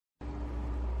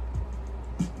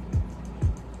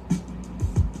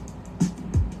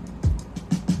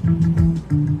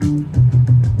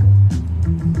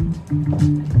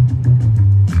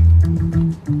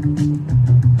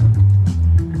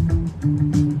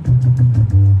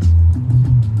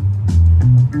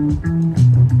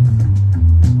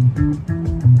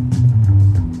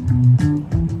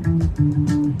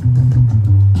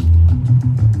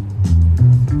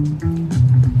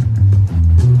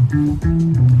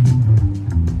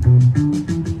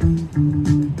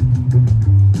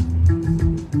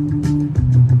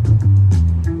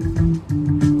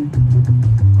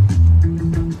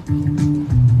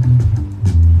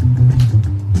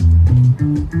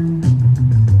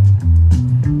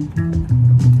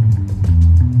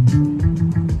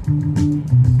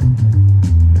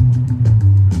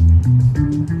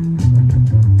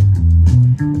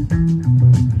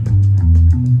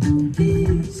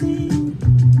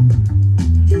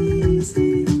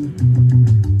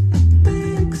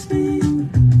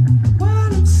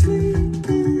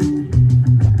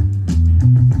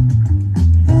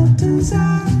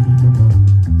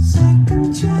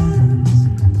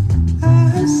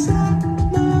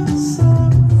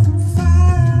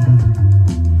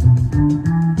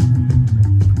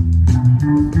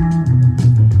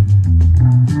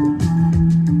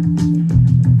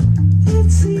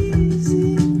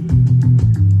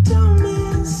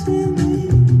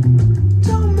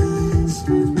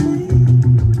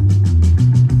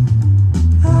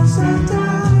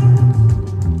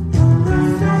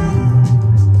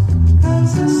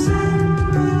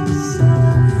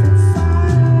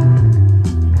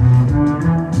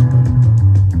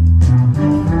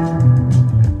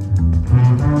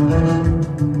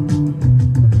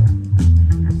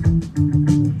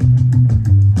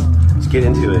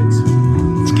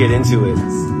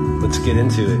get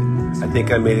into it. I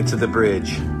think I made it to the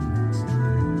bridge.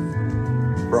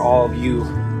 For all of you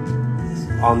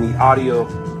on the audio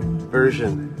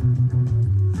version,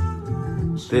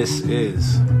 this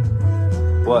is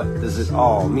What Does It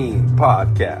All Mean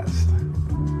podcast,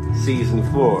 season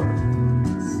 4.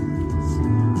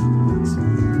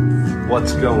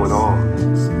 What's going on?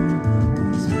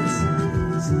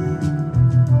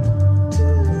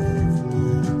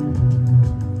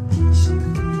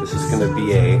 This is going to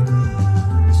be a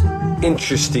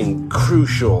interesting,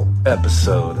 crucial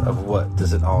episode of What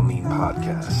Does It All Mean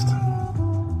podcast.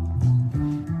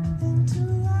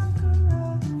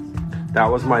 That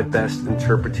was my best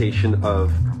interpretation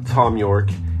of Thom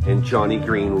Yorke and Jonny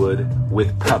Greenwood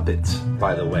with puppets,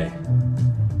 by the way,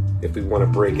 if we want to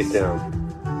break it down.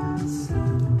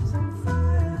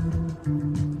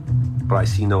 But I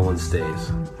see no one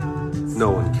stays.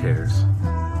 No one cares.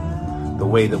 The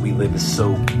way that we live is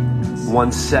so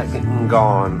 1 second and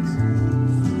gone.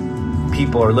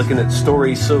 People are looking at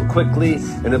stories so quickly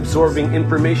and absorbing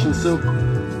information so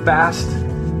fast,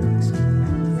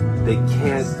 they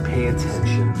can't pay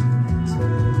attention.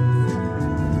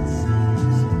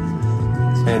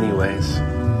 Anyways,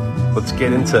 let's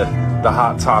get into the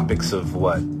hot topics of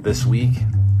this week?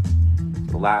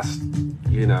 The last,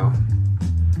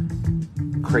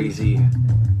 crazy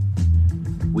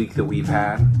week that we've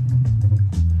had.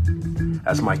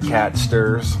 As my cat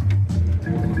stirs.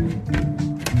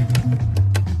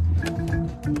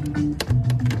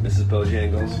 Mrs.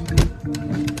 Bojangles,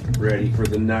 ready for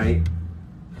the night.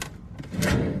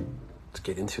 Let's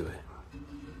get into it.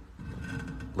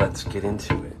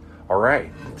 All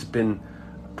right. It's been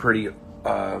pretty,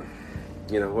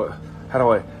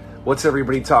 what's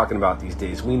everybody talking about these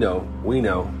days? We know.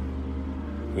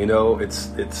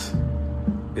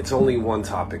 It's only one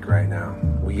topic right now.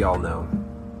 We all know.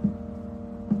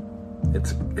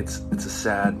 It's a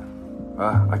sad,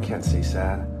 I can't say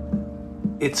sad.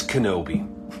 It's Kenobi.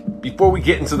 Before we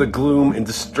get into the gloom and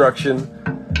destruction,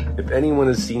 if anyone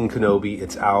has seen Kenobi,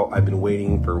 it's out. I've been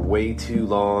waiting for way too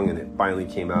long, and it finally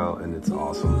came out, and it's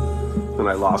awesome. And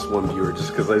I lost one viewer just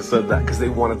because I said that, because they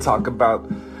want to talk about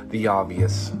the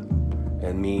obvious.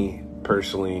 And me,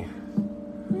 personally,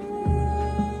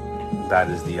 that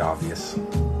is the obvious.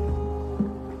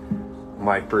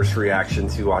 My first reaction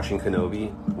to watching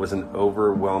Kenobi was an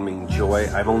overwhelming joy.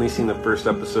 I've only seen the first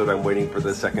episode. I'm waiting for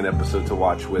the second episode to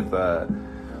watch with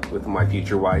my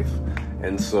future wife.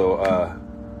 And so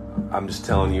I'm just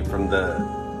telling you, from the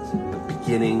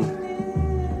beginning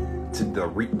to the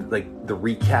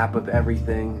recap of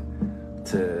everything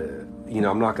to,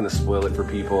 I'm not going to spoil it for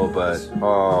people, but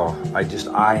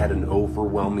I had an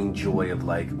overwhelming joy of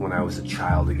when I was a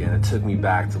child again. It took me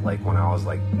back to when I was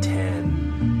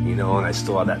 10, and I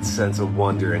still had that sense of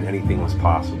wonder and anything was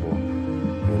possible,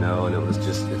 and it was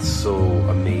just, it's so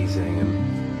amazing,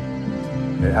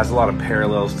 and it has a lot of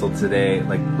parallels till today,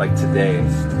 like today, and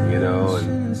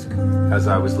as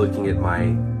I was looking at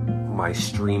my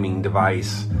streaming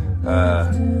device, the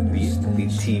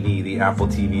TV, the Apple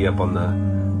TV up on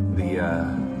the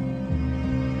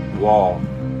wall,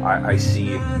 I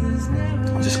see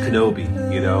just Kenobi,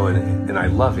 and I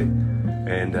love it,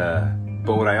 and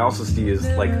but what I also see is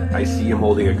I see him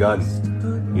holding a gun,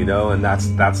 and that's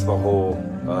the whole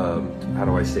how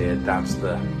do I say it? That's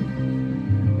the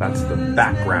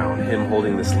background, him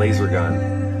holding this laser gun,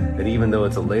 and even though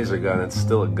it's a laser gun, it's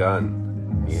still a gun,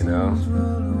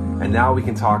 And now we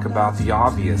can talk about the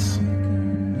obvious.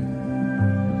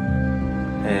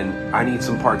 And I need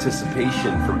some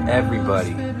participation from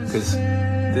everybody, because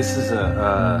this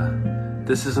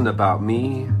isn't about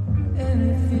me.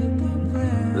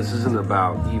 This isn't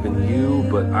about even you,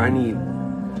 but I need,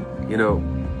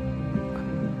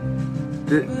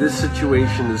 this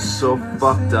situation is so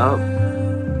fucked up.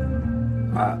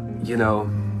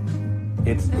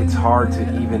 It's hard to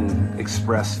even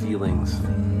express feelings,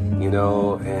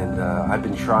 and I've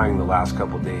been trying the last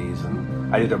couple days,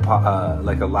 and I did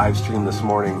a live stream this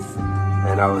morning,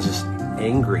 and I was just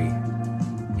angry,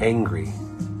 and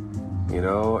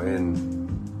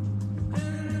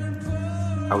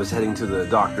I was heading to the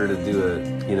doctor to do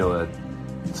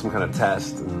some kind of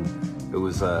test, and it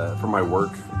was for my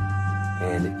work,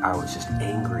 and I was just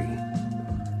angry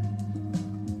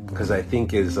because I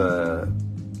think as the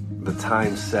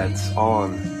time sets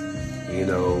on,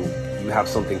 you have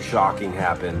something shocking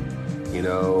happen,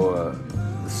 the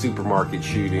supermarket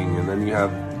shooting, and then you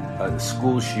have a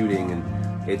school shooting, and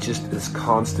it just this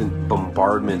constant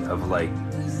bombardment of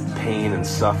pain and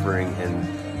suffering and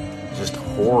just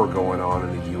horror going on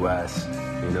in the US,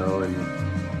 and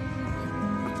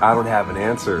I don't have an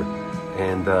answer.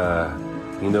 And the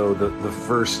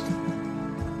first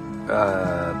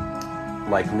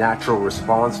like natural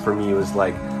response from you is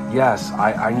like, yes,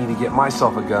 I need to get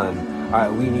myself a gun.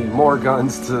 We need more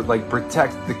guns to like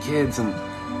protect the kids, and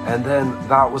then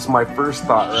that was my first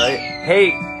thought, right?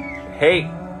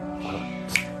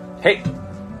 Hey,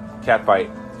 cat fight.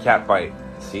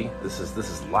 See, this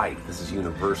is life. This is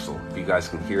universal. If you guys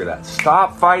can hear that,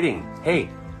 stop fighting. Hey,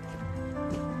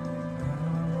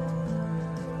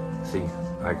 see,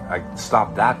 I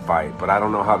stopped that fight, but I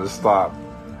don't know how to stop,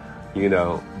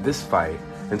 this fight.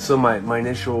 And so my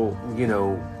initial,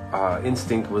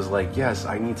 instinct was like, yes,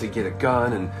 I need to get a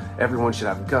gun, and everyone should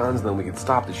have guns, and then we can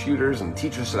stop the shooters, and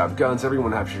teachers should have guns,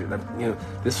 everyone should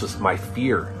have, this was my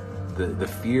fear. The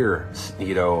fear,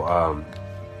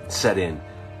 set in,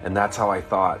 and that's how I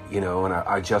thought, and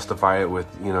I justify it with,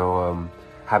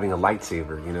 having a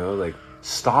lightsaber, like,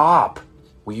 stop.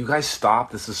 Will you guys stop?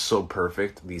 This is so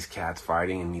perfect. These cats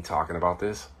fighting and me talking about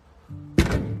this.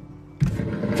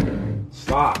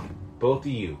 Stop. Both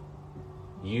of you.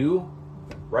 You,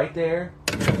 right there,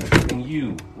 and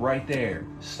you, right there.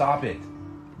 Stop it.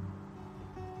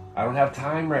 I don't have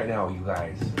time right now, you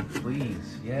guys.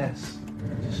 Please, yes.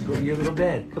 Just go to your little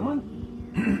bed. Come on.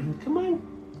 Come on.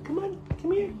 Come on.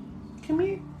 Come here. Come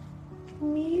here.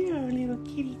 Come here, little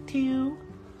kitty too.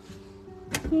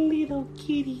 Little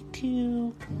kitty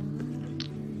too.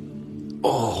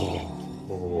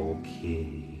 Oh,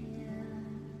 okay.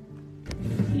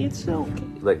 It's okay.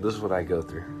 Like, this is what I go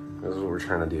through. This is what we're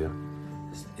trying to do.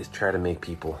 Is try to make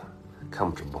people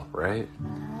comfortable, right?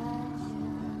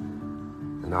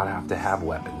 And not have to have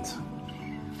weapons.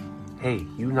 Hey,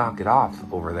 you knock it off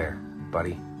over there,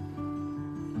 buddy.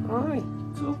 All right,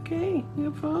 it's okay.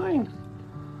 You're fine.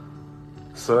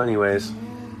 So anyways,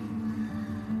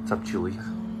 what's up, Julie?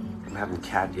 I'm having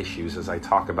cat issues as I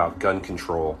talk about gun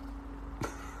control.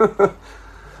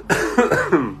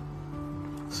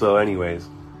 So anyways,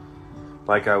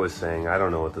 like I was saying, I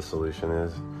don't know what the solution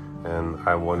is. And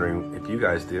I'm wondering if you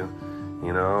guys do,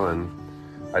 and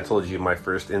I told you my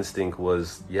first instinct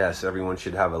was, yes, everyone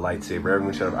should have a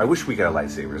lightsaber. I wish we could have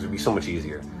lightsabers. It'd be so much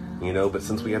easier, but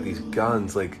since we have these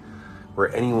guns, like,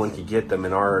 where anyone could get them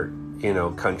in our,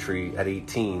 country at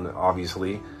 18,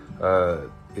 obviously,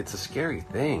 it's a scary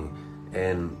thing.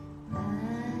 And,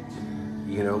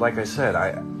 like I said,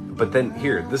 but then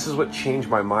here, this is what changed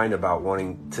my mind about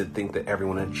wanting to think that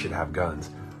everyone should have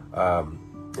guns.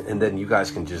 And then you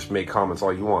guys can just make comments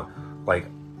all you want. Like,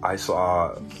 I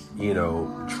saw,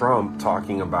 Trump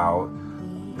talking about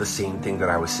the same thing that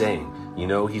I was saying.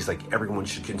 He's like, everyone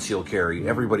should conceal carry,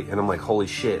 everybody. And I'm like, holy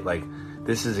shit, like,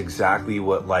 this is exactly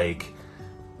what, like,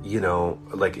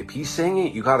 like, if he's saying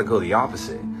it, you got to go the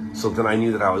opposite. So then I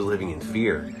knew that I was living in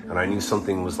fear, and I knew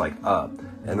something was, like, up.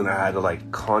 And then I had to,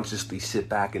 like, consciously sit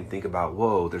back and think about,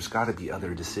 whoa, there's got to be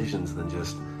other decisions than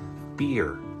just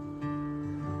fear.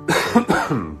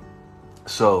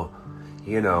 So,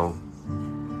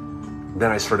 then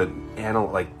I started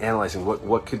analyzing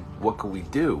what could we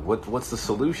do? What's the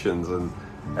solutions? And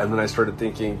then I started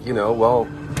thinking, well,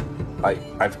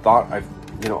 I've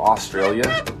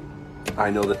Australia, I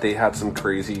know that they had some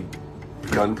crazy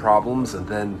gun problems, and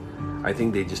then I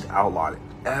think they just outlawed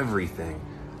everything,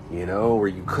 where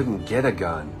you couldn't get a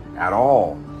gun at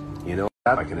all,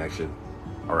 that's my connection.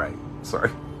 All right, sorry.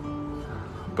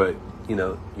 But,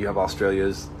 you have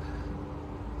Australia's,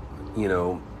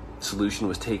 solution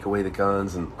was take away the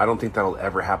guns, and I don't think that'll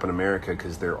ever happen in America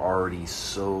because they're already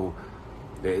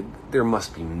there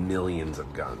must be millions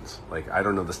of guns. Like, I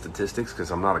don't know the statistics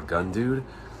because I'm not a gun dude,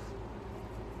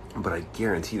 but I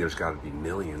guarantee there's got to be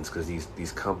millions because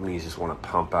these companies just want to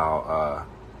pump out,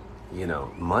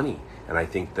 money. And I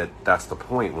think that's the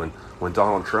point when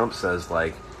Donald Trump says,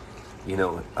 like,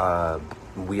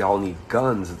 we all need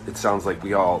guns. It sounds like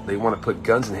they want to put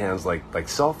guns in hands like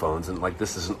cell phones, and like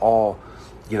this isn't all,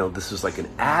 this is like an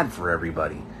ad for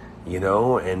everybody,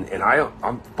 and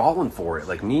I'm falling for it.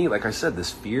 Like I said,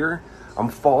 this fear, I'm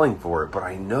falling for it, but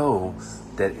I know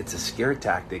that it's a scare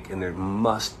tactic and there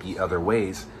must be other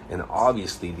ways. And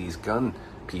obviously these gun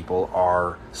people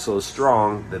are so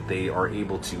strong that they are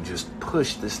able to just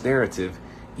push this narrative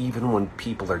even when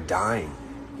people are dying.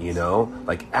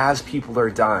 Like, as people are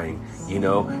dying,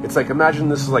 it's like, imagine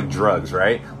this is like drugs,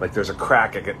 right? Like, there's a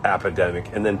crack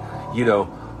epidemic, and then,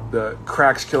 the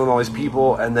crack's killing all these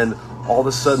people, and then all of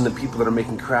a sudden the people that are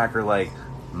making crack are like,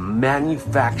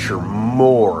 manufacture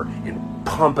more and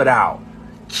pump it out.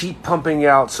 Keep pumping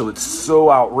out so it's so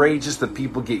outrageous that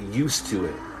people get used to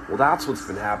it. Well, that's what's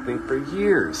been happening for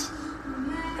years.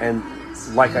 And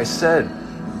like I said,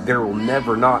 there will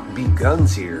never not be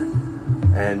guns here.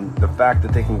 And the fact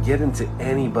that they can get into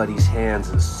anybody's hands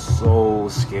is so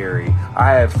scary.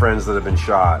 I have friends that have been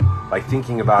shot. Like,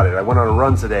 thinking about it, I went on a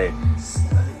run today.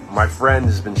 My friend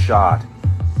has been shot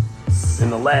in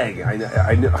the leg.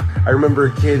 I remember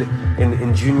a kid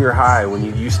in junior high when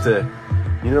you used to,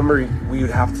 you remember we would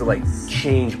have to like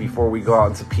change before we go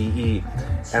out into PE.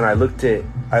 And I looked at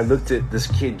this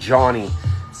kid, Johnny,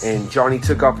 and Johnny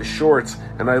took off his shorts,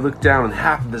 and I looked down and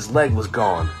half of his leg was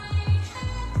gone.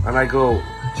 And I go,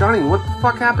 Johnny, what the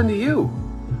fuck happened to you?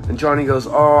 And Johnny goes,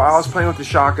 oh, I was playing with the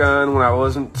shotgun when I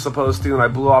wasn't supposed to, and I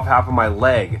blew off half of my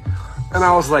leg. And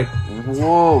I was like,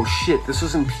 whoa, shit, this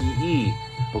was in PE,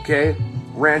 okay?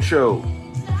 Rancho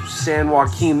San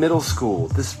Joaquin Middle School.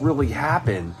 This really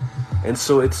happened. And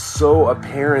so it's so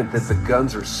apparent that the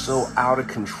guns are so out of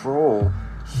control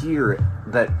here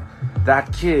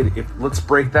that kid, let's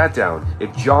break that down.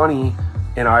 If Johnny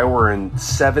and I were in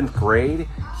 7th grade,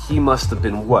 he must have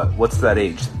been what's that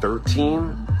age?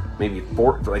 13? Maybe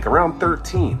 4, like around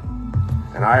 13.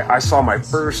 And I saw my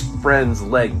first friend's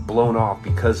leg blown off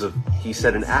because of, he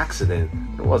said, an accident.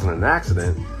 It wasn't an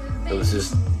accident. It was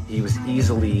just, he was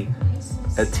easily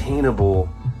attainable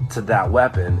to that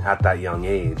weapon at that young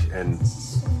age. And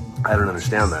I don't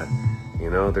understand that. You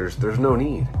know, there's no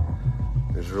need.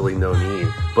 There's really no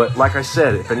need. But like I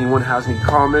said, if anyone has any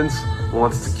comments,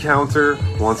 wants to counter,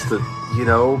 wants to, you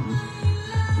know,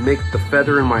 make the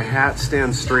feather in my hat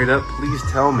stand straight up, please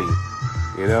tell me.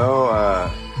 You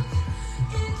know,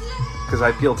 because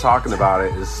I feel talking about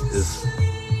it is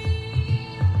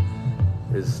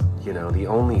you know, the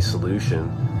only solution.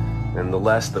 And the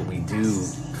less that we do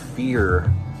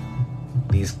fear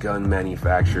these gun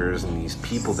manufacturers and these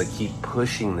people that keep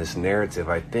pushing this narrative,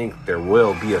 I think there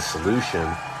will be a solution.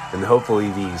 And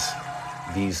hopefully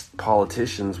these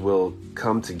politicians will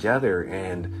come together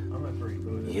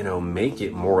and, you know, make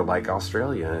it more like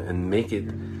Australia and make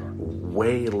it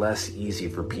way less easy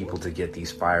for people to get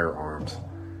these firearms,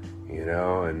 you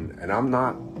know. And I'm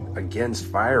not against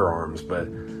firearms, but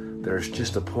there's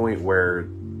just a point where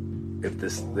if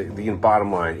the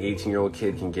bottom line, 18-year-old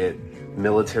kid can get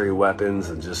military weapons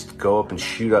and just go up and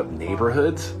shoot up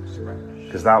neighborhoods,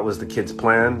 because that was the kid's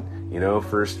plan. You know,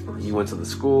 first he went to the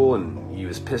school and he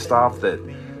was pissed off that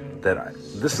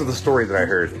this is the story that I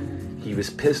heard. He was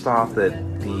pissed off that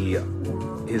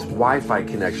his Wi-Fi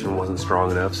connection wasn't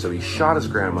strong enough, so he shot his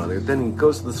grandmother. Then he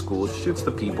goes to the school, shoots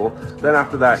the people. Then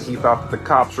after that, he thought that the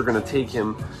cops were going to take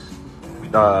him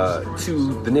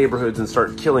to the neighborhoods and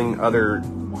start killing other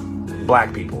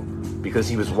black people because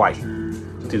he was white.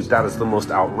 Dude, that is the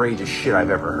most outrageous shit I've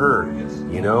ever heard.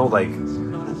 You know, like,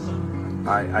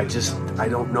 I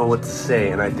don't know what to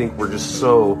say. And I think we're just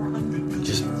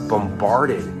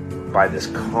bombarded by this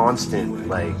constant,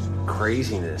 like,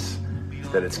 craziness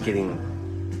that it's getting,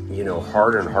 you know,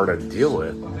 harder and harder to deal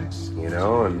with, you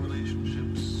know. And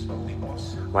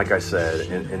like I said,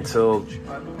 until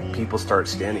people start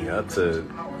standing up to,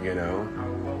 you know.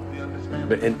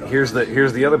 But and here's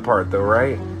the other part though,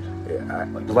 right?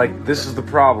 Like, this is the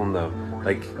problem though.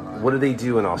 Like, what did they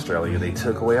do in Australia? They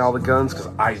took away all the guns? Because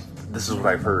this is what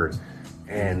I've heard.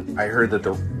 And I heard that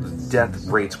the death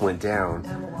rates went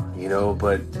down, you know,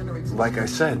 but like I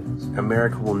said,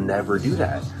 America will never do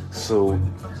that. So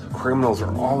criminals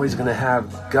are always going to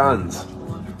have guns,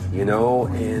 you know.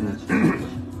 And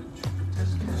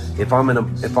if I'm in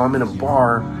a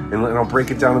bar, and I'll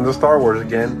break it down into Star Wars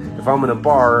again, if I'm in a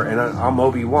bar and I'm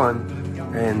Obi-Wan,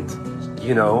 and,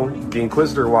 you know, the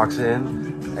Inquisitor walks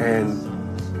in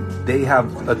and they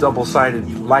have a double-sided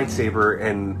lightsaber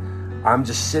and I'm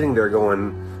just sitting there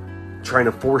trying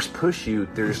to force push you,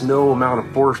 there's no amount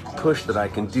of force push that I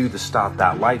can do to stop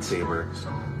that lightsaber.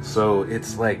 So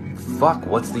it's like, fuck,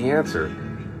 what's the answer?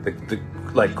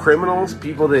 Like, criminals,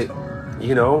 people that,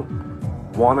 you know,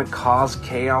 want to cause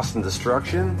chaos and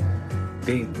destruction,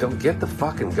 they don't get the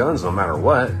fucking guns no matter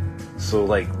what. So,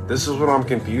 like, this is what I'm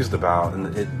confused about, and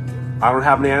I don't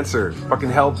have an answer.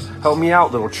 Fucking help me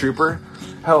out, little trooper.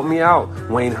 Help me out,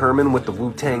 Wayne Herman with the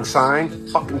Wu-Tang sign.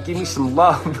 Fucking give me some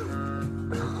love.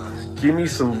 Give me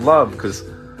some love, because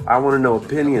I want to know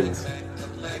opinions.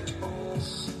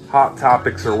 Hot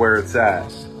Topics are where it's at.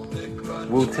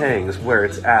 Wu-Tang is where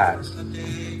it's at.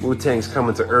 Wu-Tang's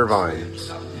coming to Irvine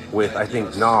with, I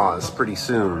think, Nas pretty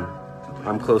soon.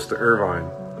 I'm close to Irvine.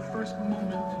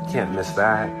 Can't miss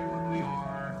that.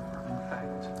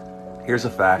 Here's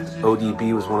a fact.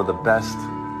 ODB was one of the best.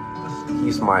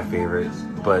 He's my favorite,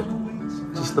 but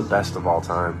just the best of all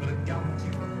time.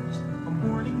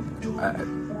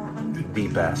 The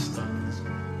best.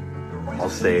 I'll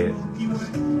say it.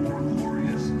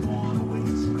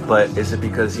 But is it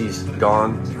because he's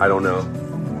gone? I don't know.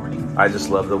 I just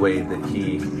love the way that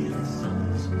he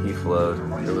flowed.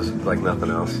 It was like nothing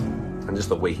else, and just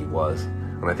the way he was.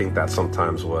 And I think that's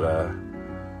sometimes what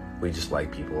we just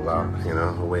like people about, you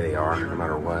know, the way they are, no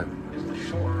matter what.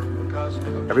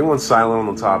 Everyone's silent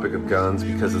on the topic of guns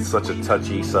because it's such a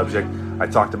touchy subject. I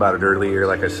talked about it earlier,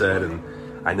 like I said, and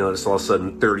I noticed all of a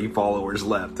sudden 30 followers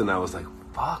left, and I was like,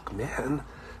 fuck, man.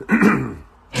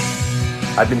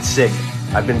 I've been sick,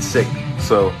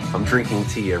 so I'm drinking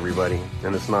tea, everybody,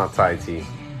 and it's not Thai tea.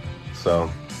 So,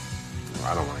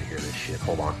 I don't want to hear this shit.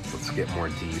 Hold on, let's get more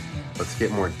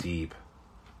deep.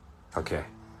 Okay.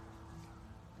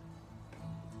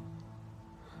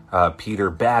 Peter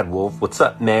Badwolf, what's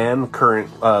up, man?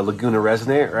 Current Laguna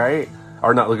resident, right?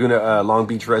 Or not Laguna, Long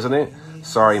Beach resident.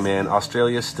 Sorry, man.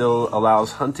 Australia still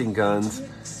allows hunting guns.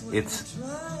 It's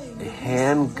a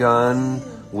handgun,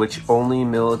 which only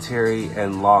military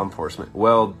and law enforcement.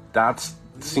 Well, that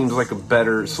seems like a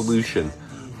better solution.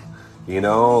 You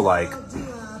know, like,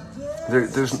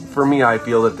 there's for me, I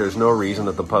feel that there's no reason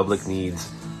that the public needs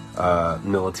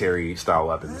military style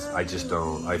weapons. I just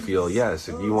don't. I feel, yes,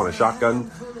 if you want a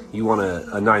shotgun, you want a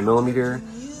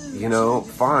 9mm, you know,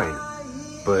 fine.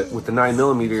 But with the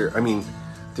 9mm, I mean,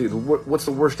 dude, what's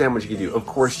the worst damage you can do? Of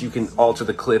course, you can alter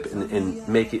the clip and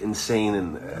make it insane,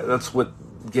 and that's what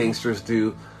gangsters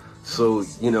do. So,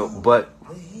 you know, but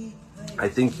I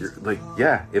think you're like,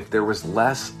 yeah, if there was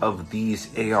less of these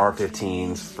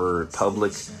AR-15s for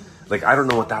public, like, I don't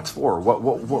know what that's for. What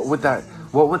would that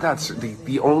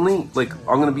the only, like,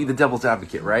 I'm gonna be the devil's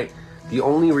advocate, right? The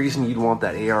only reason you'd want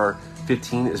that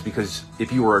AR-15 is because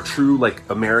if you were a true, like,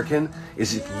 American,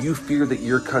 is if you fear that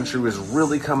your country was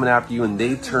really coming after you and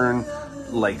they turn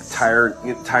like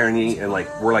tyranny and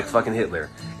like we're like fucking Hitler,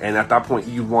 and at that point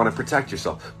you want to protect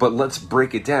yourself. But let's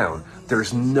break it down.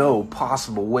 There's no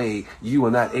possible way you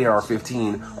and that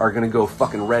AR-15 are gonna go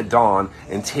fucking Red Dawn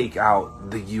and take out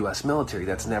the US military.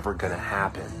 That's never gonna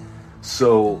happen.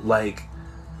 So, like,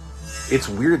 it's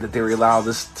weird that they allow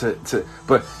this to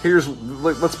but here's,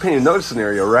 like, let's paint another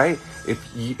scenario, right?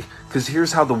 Because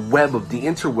here's how the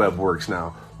interweb works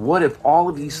now. What if all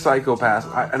of these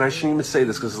psychopaths, and I shouldn't even say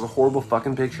this because it's a horrible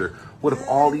fucking picture, what if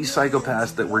all these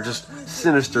psychopaths that were just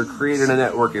sinister created a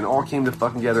network and all came to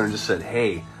fucking together and just said,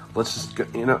 hey, let's just go,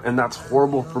 you know, and that's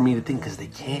horrible for me to think because they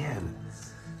can.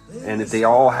 And if they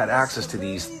all had access to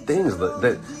these things,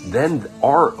 that then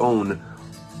our own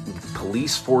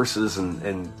police forces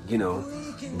and you know,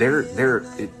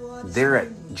 they're at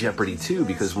jeopardy too,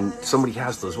 because when somebody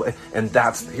has those, and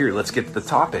that's, here, let's get to the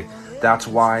topic. That's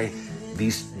why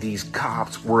these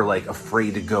cops were like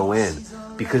afraid to go in,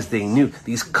 because they knew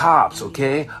these cops,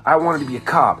 okay? I wanted to be a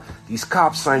cop. These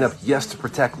cops sign up, yes, to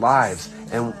protect lives.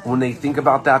 And when they think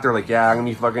about that, they're like, yeah, I'm gonna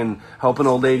be fucking helping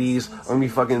old ladies. I'm gonna be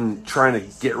fucking trying to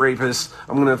get rapists.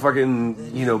 I'm gonna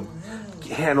fucking, you know,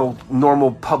 handle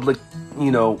normal public,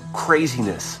 you know,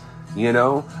 craziness, you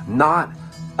know? Not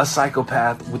a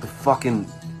psychopath with a fucking,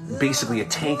 basically a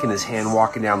tank in his hand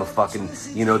walking down the fucking,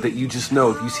 you know, that you just know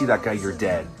if you see that guy, you're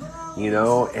dead. You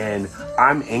know, and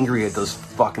I'm angry at those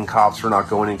fucking cops for not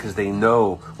going in because they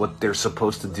know what they're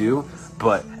supposed to do.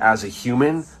 But as a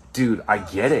human, dude, I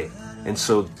get it. And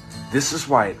so this is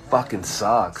why it fucking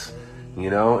sucks, you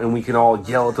know? And we can all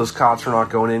yell at those cops for not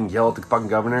going in, yell at the fucking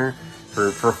governor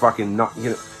for fucking not,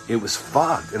 you know, it was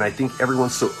fucked. And I think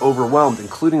everyone's so overwhelmed,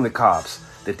 including the cops,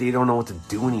 that they don't know what to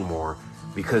do anymore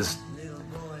because,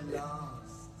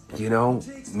 you know,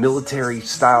 military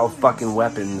style fucking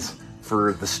weapons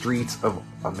for the streets of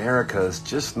America is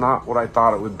just not what I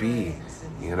thought it would be,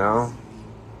 you know?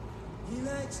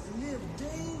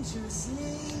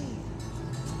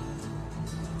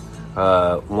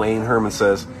 Wayne Herman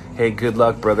says, hey, good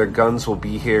luck, brother. Guns will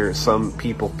be here. Some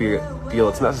people feel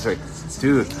it's necessary.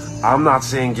 Dude, I'm not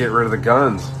saying get rid of the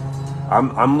guns.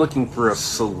 I'm looking for a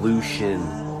solution,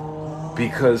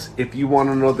 because if you want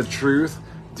to know the truth,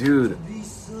 dude,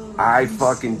 I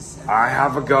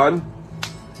have a gun.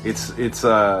 It's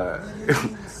I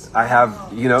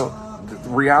have, you know,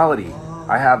 reality.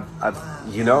 I have,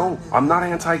 you know, I'm not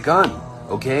anti-gun,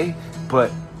 okay?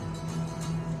 But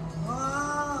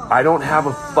I don't have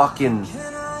a fucking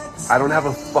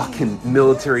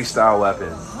military style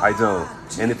weapon. I don't.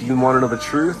 And if you want to know the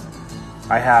truth,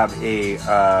 I have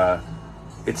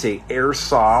it's a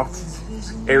airsoft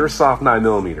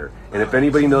 9mm. And if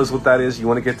anybody knows what that is, you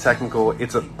want to get technical,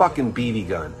 it's a fucking BB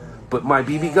gun. But my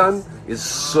BB gun is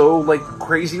so, like,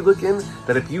 crazy looking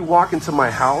that if you walk into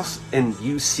my house and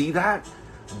you see that,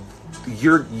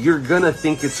 you're gonna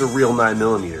think it's a real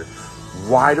 9mm.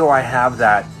 Why do I have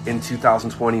that in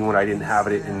 2020 when I didn't have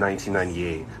it in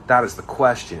 1998? That is the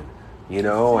question, you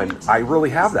know, and I really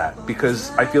have that because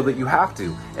I feel that you have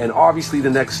to. And obviously the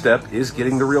next step is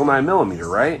getting the real 9mm,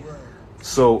 right?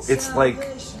 So it's like,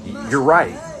 you're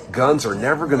right, guns are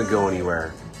never gonna go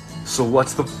anywhere. So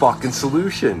what's the fucking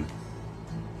solution?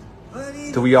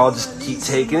 Do we all just keep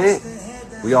taking it?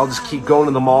 We all just keep going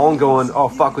to the mall and going, oh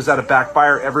fuck, was that a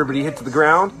backfire? Everybody hit to the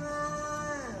ground?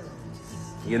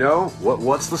 You know,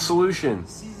 what's the solution?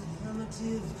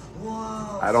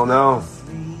 I don't know.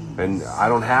 And I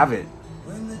don't have it.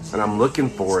 And I'm looking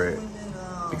for it.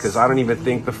 Because I don't even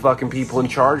think the fucking people in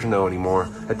charge know anymore.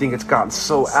 I think it's gotten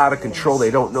so out of control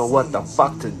they don't know what the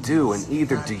fuck to do. And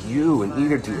either do you, and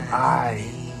either do I.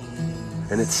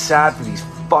 And it's sad for these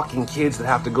fucking kids that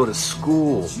have to go to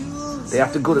school. They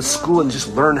have to go to school and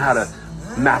just learn how to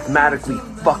mathematically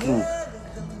fucking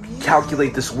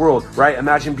calculate this world, right?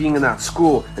 Imagine being in that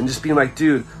school and just being like,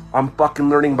 dude, I'm fucking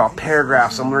learning about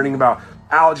paragraphs, I'm learning about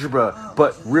algebra,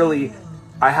 but really,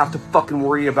 I have to fucking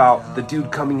worry about the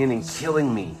dude coming in and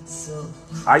killing me.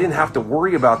 I didn't have to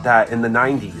worry about that in the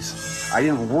 90s. I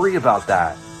didn't worry about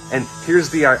that. And here's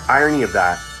the irony of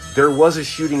that. There was a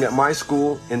shooting at my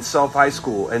school in Self High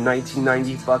School in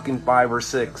 1995 or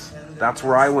 6. That's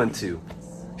where I went to.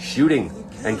 Shooting.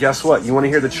 And guess what? You want to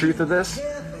hear the truth of this?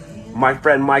 My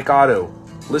friend Mike Otto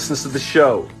listens to the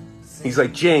show. He's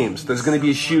like, James, there's going to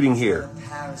be a shooting here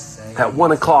at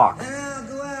 1 o'clock.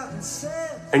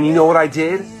 And you know what I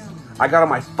did? I got on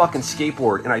my fucking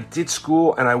skateboard and I did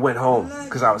school and I went home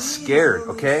because I was scared,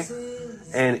 okay?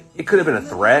 And it could have been a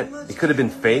threat. It could have been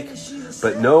fake.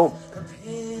 But no,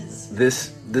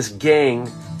 this gang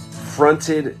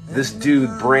fronted this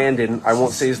dude, Brandon, I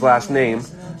won't say his last name,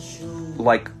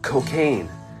 like cocaine.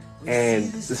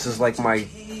 And this is like my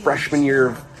freshman year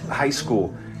of high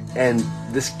school. And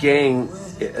this gang,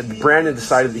 Brandon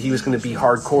decided that he was going to be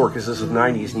hardcore because this was the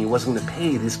 90s and he wasn't going to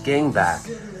pay this gang back.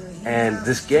 And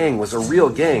this gang was a real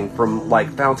gang from like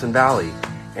Fountain Valley.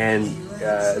 And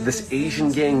this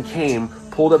Asian gang came,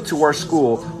 pulled up to our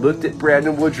school, looked at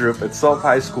Brandon Woodruff at Self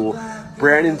High School.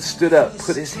 Brandon stood up,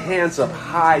 put his hands up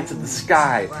high to the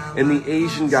sky, and the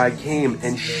Asian guy came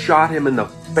and shot him in the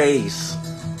face.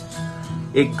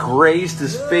 It grazed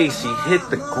his face. He hit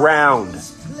the ground.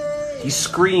 He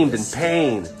screamed in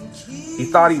pain. He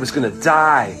thought he was going to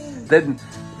die. Then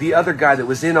the other guy that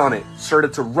was in on it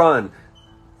started to run.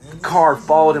 The car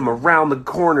followed him around the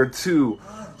corner too.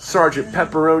 Sergeant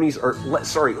Pepperoni's,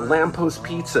 Lamppost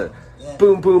Pizza.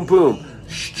 Boom, boom, boom.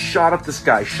 Shot up this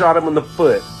guy, shot him in the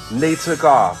foot, and they took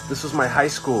off. This was my high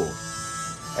school.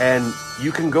 And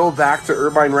you can go back to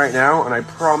Irvine right now, and I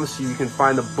promise you can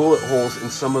find the bullet holes in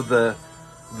some of the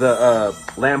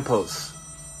lampposts.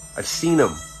 I've seen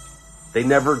them. They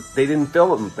didn't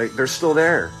fill them. They're still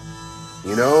there.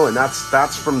 You know, and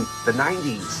that's from the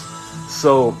 90s.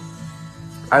 So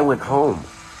I went home.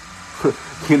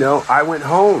 You know, I went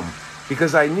home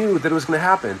because I knew that it was going to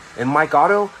happen. And Mike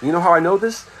Otto, you know how I know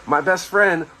this? My best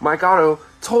friend, Mike Otto,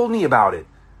 told me about it.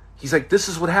 He's like, this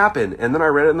is what happened. And then I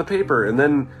read it in the paper. And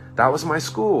then that was my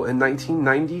school in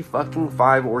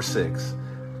 1995 or 6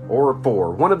 or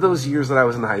 4. One of those years that I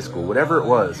was in high school, whatever it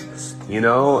was, you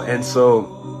know? And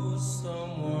so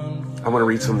I want to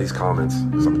read some of these comments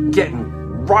because I'm getting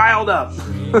riled up.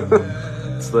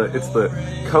 It's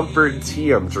the comfort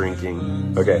tea I'm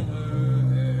drinking. Okay.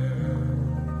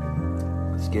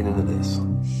 Let's get into this.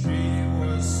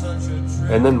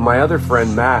 And then my other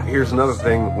friend Matt, here's another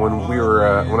thing. When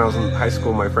I was in high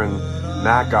school, my friend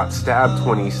Matt got stabbed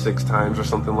 26 times or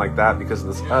something like that because of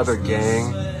this other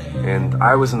gang. And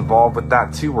I was involved with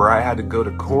that too, where I had to go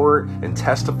to court and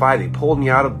testify. They pulled me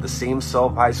out of the same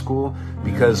Self High School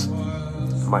because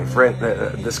my friend,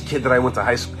 this kid that I went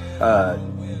to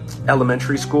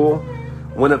elementary school,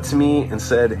 went up to me and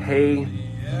said, hey,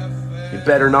 you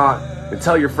better not, and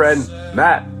tell your friend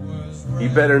Matt, you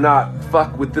better not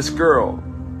fuck with this girl.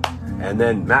 And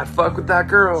then Matt fucked with that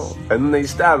girl, and then they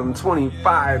stabbed him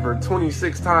 25 or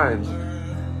 26 times.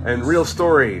 And real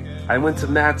story, I went to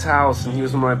Matt's house, and he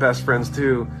was one of my best friends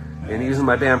too, and he was in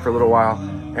my band for a little while.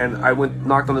 And I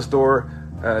knocked on his door.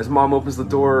 His mom opens the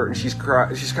door, and she's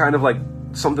kind of like,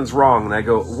 something's wrong. And I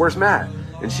go, where's Matt?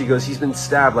 And she goes, he's been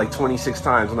stabbed like 26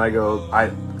 times. And I go,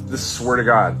 this swear to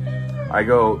God. I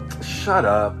go, shut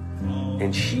up.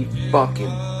 And she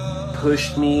fucking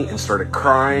pushed me and started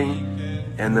crying.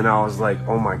 And then I was like,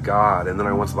 oh my God. And then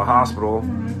I went to the hospital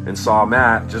and saw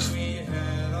Matt just,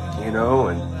 you know,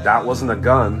 and that wasn't a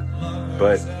gun,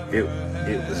 but it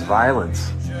was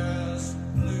violence.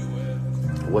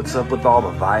 What's up with all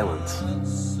the violence?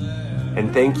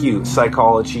 And thank you,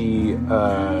 Psychology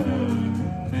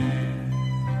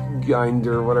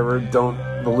Ginder, whatever. Don't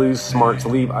the Lou's smart to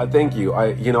leave. Thank you.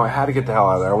 I had to get the hell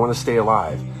out of there. I want to stay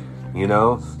alive,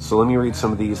 So let me read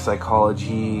some of these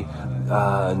psychology,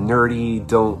 nerdy,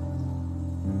 don't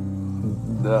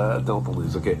the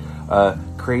Lou's. Okay.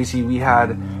 Crazy. We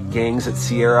had gangs at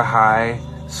Sierra High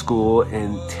School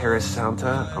in Terra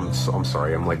Santa. I'm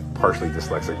sorry. I'm like partially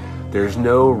dyslexic. There's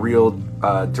no real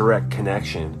direct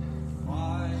connection.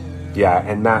 Yeah,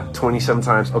 and Matt 27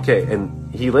 times. Okay,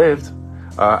 and he lived.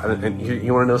 And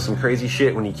you want to know some crazy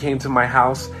shit? When he came to my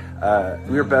house,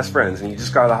 we were best friends, and he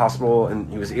just got out of the hospital, and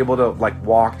he was able to like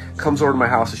walk. Comes over to my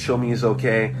house to show me he's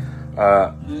okay.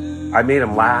 I made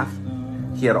him laugh.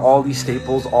 He had all these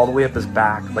staples all the way up his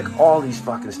back, like all these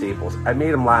fucking staples. I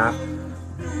made him laugh.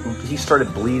 He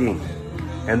started bleeding,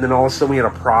 and then all of a sudden we had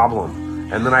a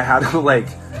problem, and then I had to like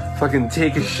fucking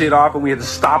take his shit off, and we had to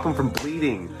stop him from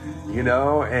bleeding.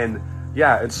 And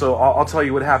yeah, and so I'll tell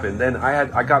you what happened. Then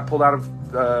I got pulled out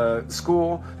of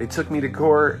school. They took me to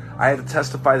court. I had to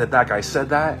testify that guy said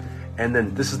that. And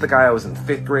then this is the guy I was in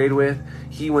 5th grade with.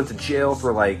 He went to jail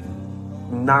for like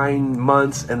 9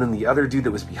 months. And then the other dude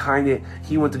that was behind it,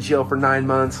 he went to jail for 9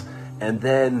 months. And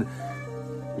then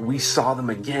we saw them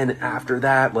again after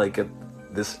that, like at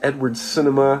this Edwards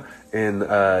Cinema in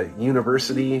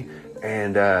university.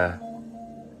 And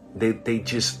they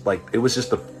just like, it was just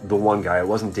the one guy. It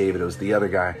wasn't David, it was the other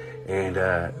guy. And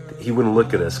he wouldn't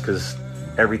look at us because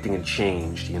everything had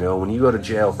changed. When you go to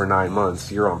jail for 9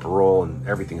 months, you're on parole and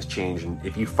everything's changed. And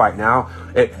if you fight now,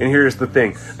 and here's the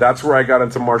thing, that's where I got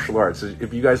into martial arts.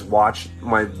 If you guys watch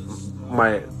my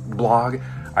blog,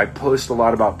 I post a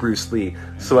lot about Bruce Lee.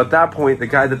 So at that point, the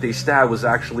guy that they stabbed was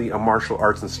actually a martial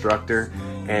arts instructor,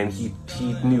 and he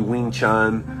knew Wing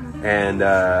Chun. And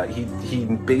he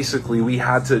basically, we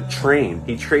had to train.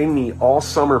 He trained me all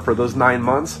summer for those 9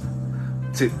 months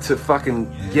to fucking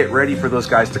get ready for those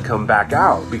guys to come back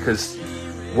out. Because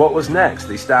what was next?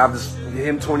 They stabbed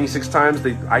him 26 times.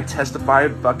 I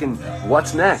testified, fucking,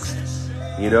 what's next?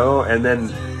 And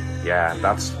then, yeah,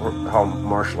 that's how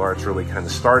martial arts really kind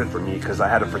of started for me, because I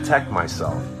had to protect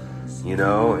myself,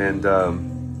 and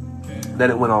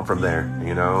then it went on from there,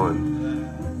 and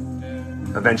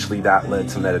eventually that led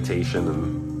to meditation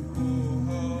and,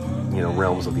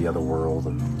 realms of the other world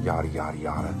and yada, yada,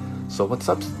 yada. So what's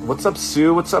up,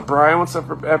 Sue? What's up, Brian? What's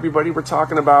up, everybody? We're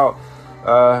talking about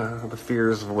the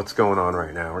fears of what's going on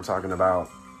right now. We're talking about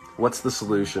what's the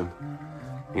solution,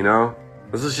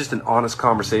 This is just an honest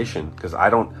conversation, because I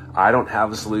don't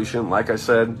have a solution. Like I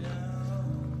said,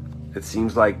 it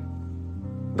seems like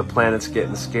the planet's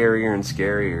getting scarier and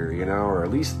scarier, or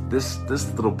at least this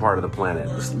little part of the planet.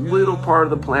 This little part of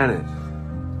the planet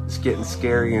is getting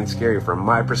scarier and scarier from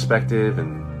my perspective,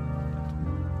 and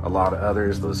a lot of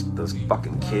others, those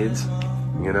fucking kids,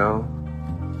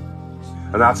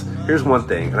 And here's one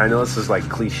thing, and I know this is like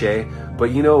cliche, but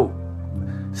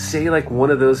say like one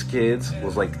of those kids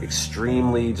was like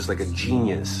extremely just like a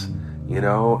genius,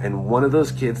 and one of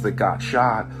those kids that got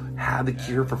shot had the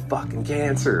cure for fucking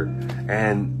cancer,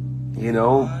 and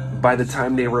by the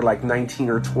time they were like 19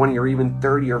 or 20 or even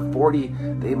 30 or 40,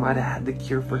 they might have had the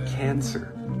cure for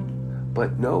cancer.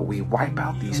 But no, we wipe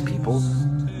out these people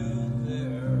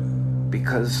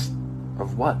because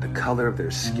of what? The color of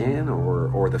their skin,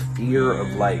 or the fear of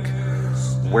like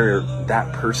where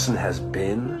that person has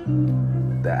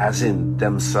been, as in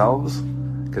themselves?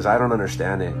 Because I don't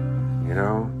understand it,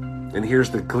 And here's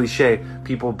the cliche: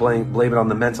 people blame it on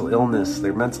the mental illness.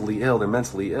 They're mentally ill.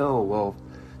 Well,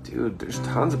 dude, there's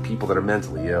tons of people that are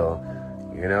mentally ill,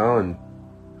 and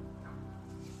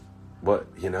what,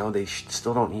 they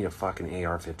still don't need a fucking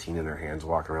AR-15 in their hands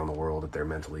walking around the world if they're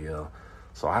mentally ill.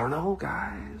 So I don't know,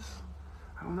 guys.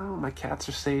 I don't know. My cats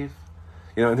are safe.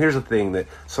 And here's the thing that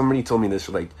somebody told me this,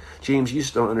 like, James, you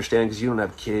just don't understand because you don't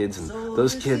have kids, and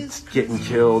those kids getting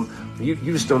killed, you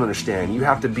just don't understand. You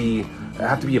have to be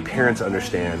a parent to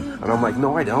understand. And I'm like,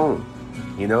 no, I don't.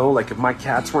 Like if my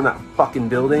cats were in that fucking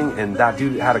building and that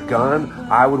dude had a gun,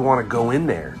 I would want to go in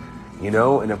there,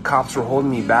 and if cops were holding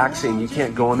me back saying you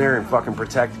can't go in there and fucking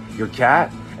protect your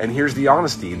cat, and here's the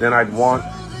honesty, then I'd want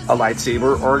a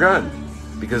lightsaber or a gun,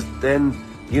 because then,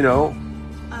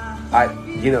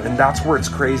 and that's where it's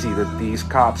crazy that these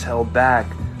cops held back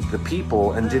the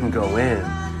people and didn't go in.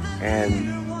 And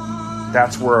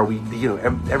that's where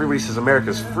everybody says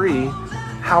America's free.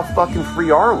 How fucking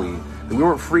free are we? We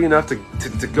weren't free enough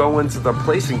to go into the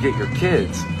place and get your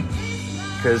kids.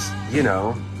 Because,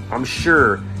 I'm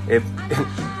sure if,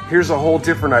 here's a whole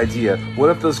different idea. What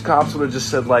if those cops would have just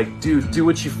said like, dude, do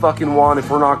what you fucking want if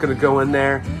we're not going to go in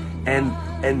there, and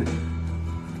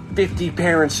 50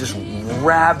 parents just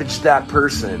ravaged that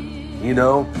person, You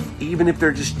know, even if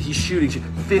he's shooting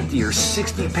 50 or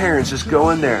 60 parents just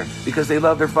go in there because they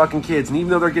love their fucking kids. And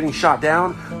even though they're getting shot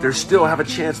down, they still have a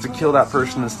chance to kill that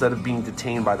person instead of being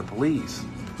detained by the police.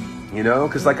 You know,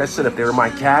 because like I said, if they were my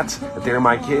cats, if they were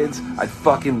my kids,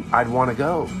 I'd want to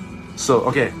go. So,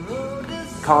 okay,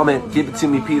 comment, give it to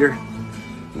me, Peter.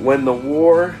 When the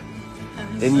war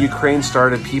in Ukraine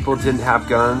started, people didn't have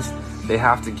guns. They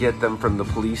have to get them from the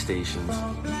police stations.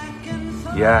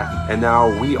 Yeah, and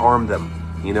now we arm them,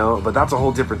 you know, but that's a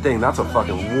whole different thing. That's a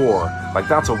fucking war. Like,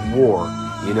 that's a war,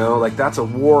 you know, like that's a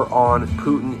war on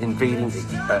Putin invading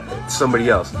somebody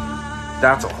else.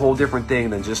 That's a whole different thing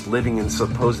than just living in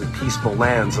supposed peaceful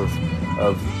lands of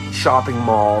shopping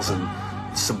malls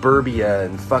and suburbia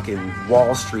and fucking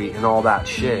Wall Street and all that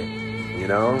shit, you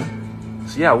know?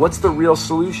 So yeah, what's the real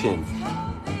solution?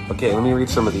 Okay, let me read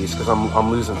some of these because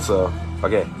I'm losing, so,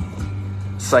 okay.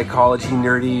 Psychology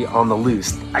nerdy on the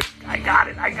loose. I got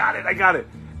it.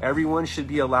 Everyone should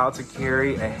be allowed to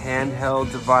carry a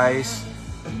handheld device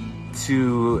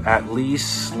to at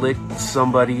least slick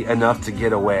somebody enough to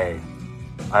get away.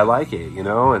 I like it, you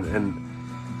know, and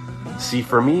see,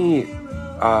 for me,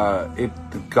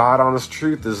 the God honest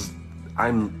truth is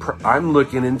I'm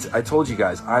looking into, I told you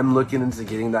guys, I'm looking into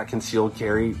getting that concealed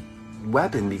carry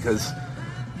weapon because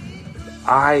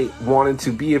I wanted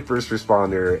to be a first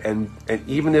responder, and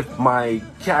even if my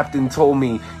captain told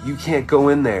me you can't go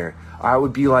in there, I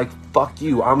would be like, fuck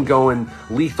you, I'm going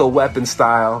Lethal Weapon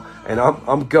style, and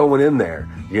I'm going in there,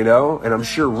 you know? And I'm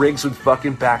sure Riggs would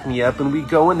fucking back me up, and we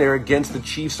go in there against the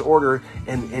chief's order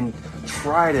and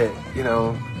try to, you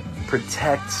know,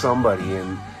 protect somebody.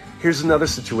 And here's another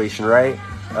situation, right?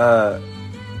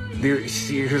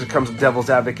 Here comes devil's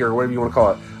advocate or whatever you want to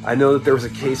call it. I know that there was a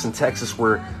case in Texas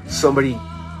where somebody,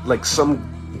 like some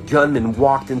gunman,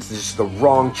 walked into just the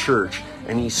wrong church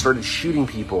and he started shooting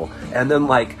people. And then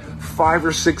like 5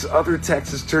 or 6 other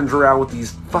Texans turned around with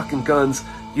these fucking guns,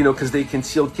 you know, because they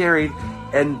concealed carried,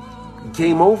 and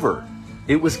game over.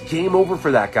 It was game over for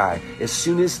that guy. As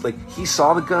soon as like he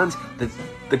saw the guns,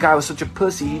 the guy was such a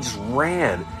pussy, he just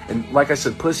ran. And like I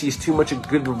said, pussy is too much a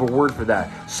good of a word for that.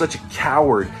 Such a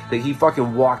coward that he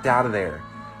fucking walked out of there,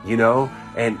 you know,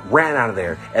 and ran out of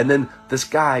there. And then this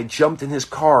guy jumped in his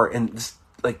car, and this,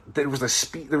 like there was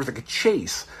like a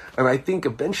chase. And I think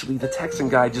eventually the Texan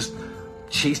guy just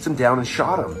chased him down and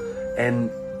shot him. And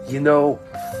you know,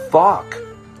 fuck,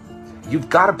 you've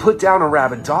got to put down a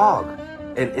rabid dog.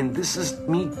 And this is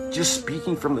me just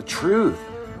speaking from the truth.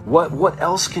 What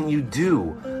else can you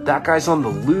do? That guy's on the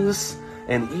loose,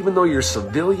 and even though you're a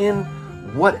civilian,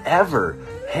 whatever,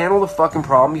 handle the fucking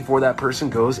problem before that person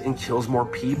goes and kills more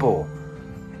people.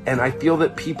 And I feel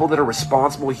that people that are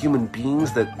responsible human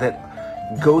beings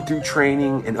that go through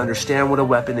training and understand what a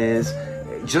weapon is,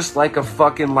 just like a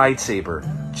fucking lightsaber,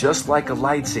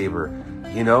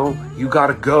 you know, you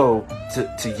gotta go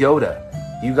to Yoda.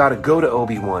 You gotta go to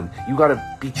Obi-Wan. You gotta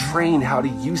be trained how to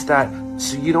use that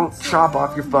so you don't chop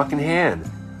off your fucking hand.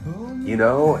 You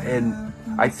know? And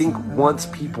I think once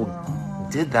people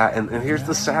did that, and here's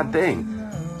the sad thing,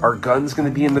 our gun's gonna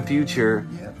be in the future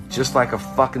just like a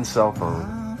fucking cell phone.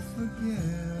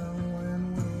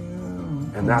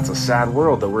 And that's a sad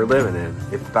world that we're living in,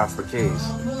 if that's the case.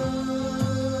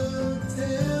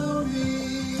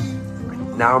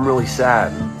 Now I'm really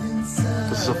sad.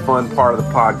 This is a fun part of the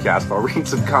podcast. I'll read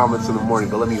some comments in the morning,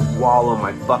 but let me wallow in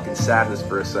my fucking sadness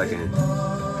for a second.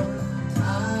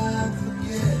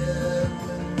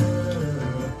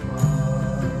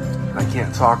 I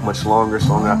can't talk much longer,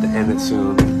 so I'm gonna have to end it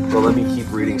soon. But let me keep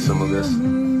reading some of this.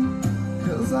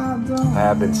 I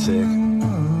have been sick.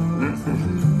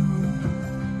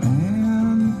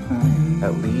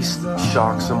 At least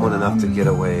shock someone enough to get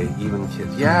away, even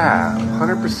kids. Yeah,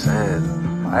 100%.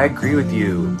 I agree with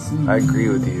you.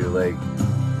 Like,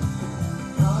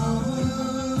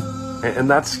 and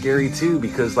that's scary too,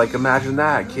 because like, imagine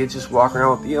that kids just walking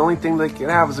around with the only thing they can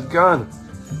have is a gun.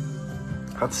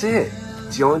 That's it.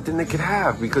 It's the only thing they could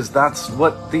have, because that's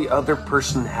what the other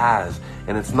person has.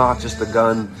 And it's not just a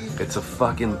gun, it's a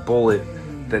fucking bullet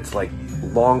that's like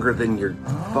longer than your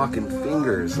fucking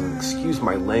fingers. And excuse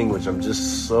my language, I'm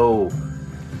just so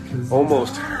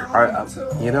almost,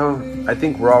 you know, I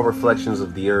think we're all reflections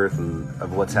of the earth and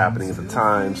of what's happening at the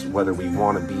times, whether we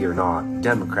want to be or not.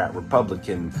 Democrat,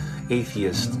 Republican,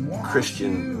 atheist,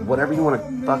 Christian, whatever you want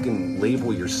to fucking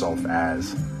label yourself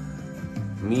as.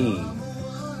 Me,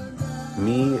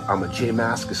 I'm a Jay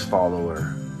Mascis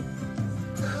follower.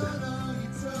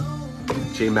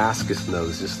 Jay Mascis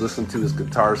knows. Just listen to his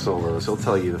guitar solos. He'll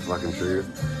tell you the fucking truth.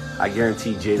 I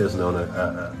guarantee Jay doesn't own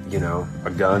a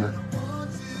gun.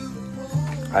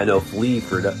 I know Flea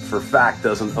for fact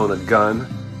doesn't own a gun.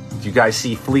 Did you guys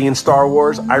see Flea in Star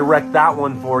Wars? I wrecked that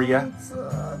one for you.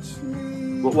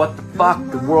 But what the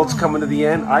fuck? The world's coming to the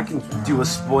end? I can do a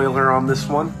spoiler on this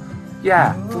one.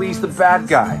 Yeah, Flea's the bad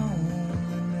guy.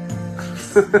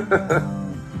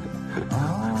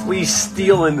 Flea's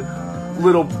stealing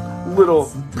little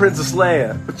Princess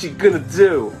Leia. What you gonna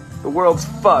do? The world's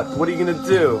fucked. What are you gonna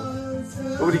do?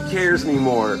 Nobody cares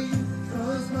anymore.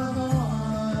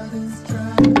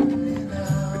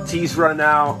 The tea's running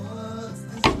out.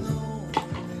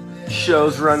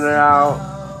 Show's running out.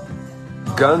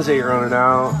 Guns ain't running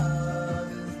out.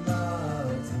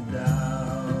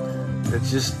 It's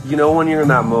just, you know, when you're in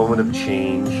that moment of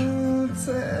change,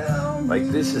 like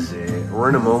this is it. We're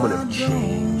in a moment of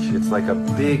change. It's like a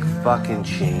big fucking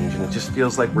change, and it just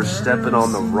feels like we're stepping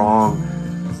on the wrong,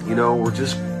 you know, we're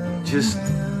just,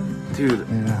 dude,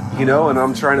 you know, and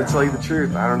I'm trying to tell you the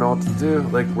truth. I don't know what to do.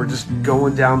 Like, we're just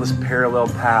going down this parallel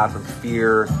path of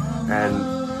fear, and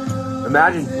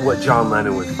imagine what John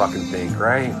Lennon would fucking think,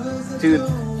 right? Dude,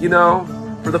 you know,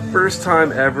 for the first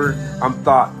time ever, I'm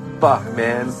thought, fuck,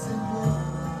 man,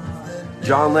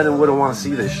 John Lennon wouldn't want to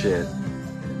see this shit.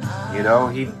 You know,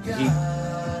 he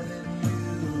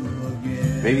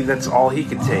maybe that's all he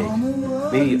could take.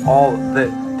 Maybe all that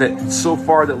so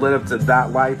far that led up to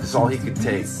that life is all he could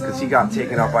take, because he got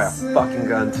taken out by a fucking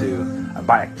gun too,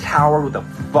 by a coward with a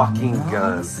fucking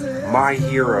gun. My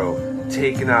hero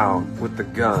taken out with the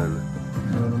gun.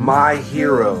 My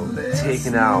hero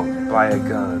taken out by a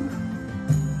gun.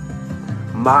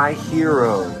 My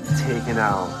hero taken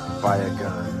out by a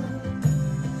gun.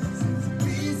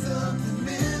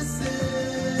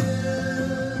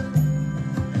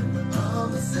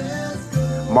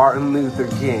 Martin Luther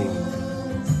King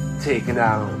taken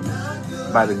out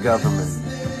by the government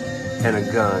and a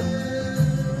gun.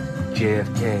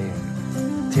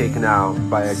 JFK taken out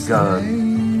by a gun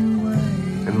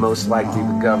and most likely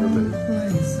the government.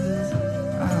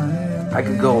 I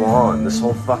could go on this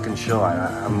whole fucking show.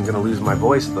 I'm gonna lose my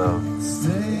voice though,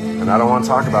 and I don't want to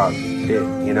talk about it,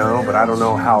 you know, but I don't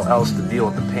know how else to deal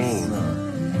with the pain,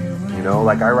 you know.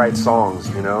 Like, I write songs,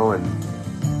 you know, and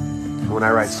when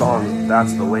I write songs,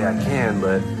 that's the way I can,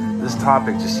 but this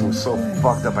topic just seems so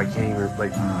fucked up. I can't even,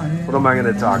 like, what am I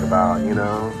gonna talk about, you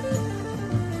know?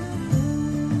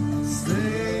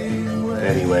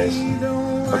 Anyways,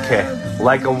 okay,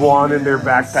 like a wand in their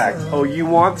backpack. Oh, you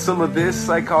want some of this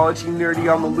psychology nerdy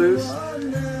on the loose?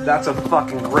 That's a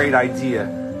fucking great idea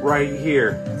right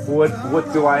here.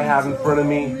 What do I have in front of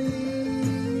me?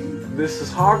 This is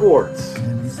Hogwarts.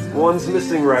 One's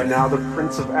missing right now, the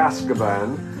Prince of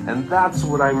Azkaban. And that's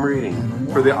what I'm reading.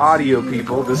 For the audio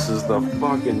people, this is the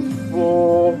fucking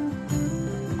full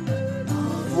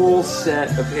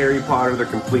set of Harry Potter, the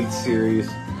complete series.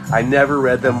 I never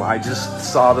read them. I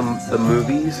just saw the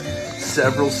movies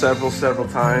several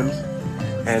times.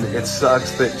 And it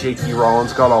sucks that J.K. Rowling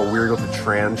got all weird with the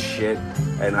trans shit.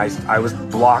 And I was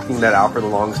blocking that out for the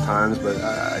longest times, but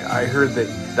I heard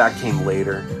that came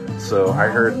later. So I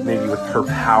heard maybe with her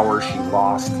power she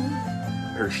lost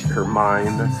her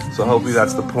mind. So hopefully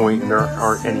that's the point, and there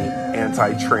aren't any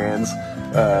anti-trans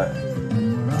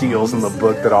deals in the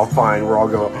book that I'll find where I'll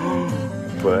go,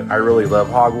 but I really love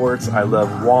Hogwarts. I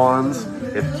love wands.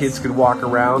 If kids could walk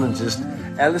around and just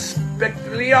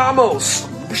Expelliarmus,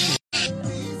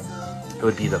 it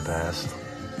would be the best.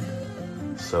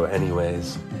 So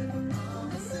anyways,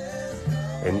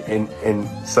 and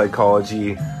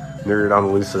psychology nerd on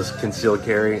the loose, concealed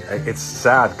carry. It's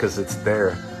sad because it's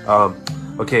there.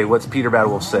 Okay, what's Peter Bad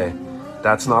Wolf say?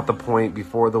 That's not the point.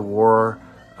 Before the war,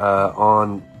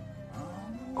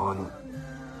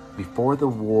 before the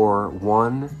war,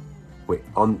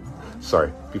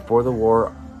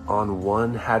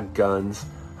 one had guns.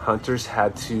 Hunters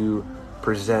had to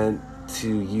present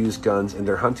to use guns in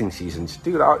their hunting seasons.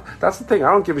 Dude, that's the thing.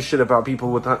 I don't give a shit about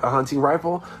people with a hunting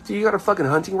rifle. Dude, you got a fucking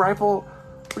hunting rifle?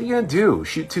 What are you gonna do?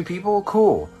 Shoot two people?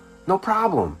 Cool. No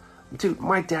problem. Dude,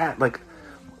 my dad, like,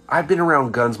 I've been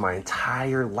around guns my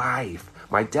entire life.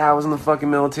 My dad was in the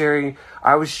fucking military.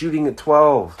 I was shooting at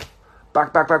 12.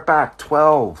 Back,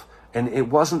 12. And it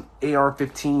wasn't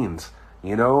AR-15s,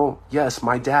 you know? Yes,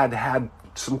 my dad had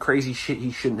some crazy shit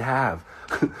he shouldn't have.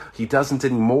 He doesn't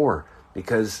anymore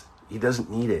because he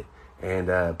doesn't need it. And,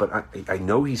 but I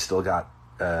know he's still got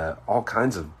all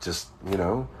kinds of just, you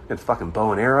know, and fucking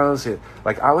bow and arrows.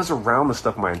 Like, I was around this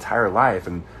stuff my entire life,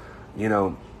 and, you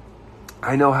know,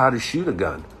 I know how to shoot a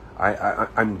gun.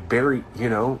 I'm very, you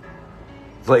know,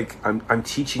 like, I'm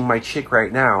teaching my chick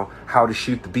right now how to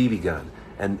shoot the BB gun.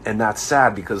 And that's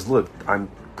sad because, look, I'm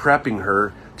prepping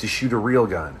her to shoot a real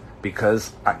gun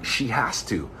because she has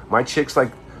to. My chick's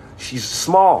like she's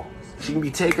small. She can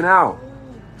be taken out.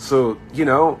 So, you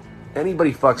know,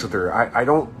 anybody fucks with her. I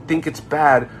don't think it's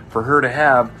bad for her to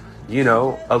have, you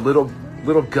know, a little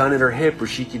gun at her hip where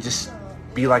she could just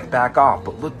be like, back off.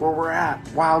 But look where we're at,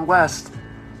 Wild West.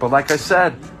 But like I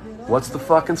said, what's the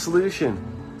fucking solution?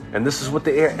 And this is what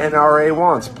the NRA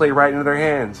wants, play right into their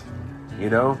hands, you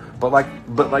know? But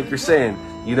like you're saying,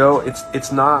 you know,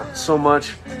 it's not so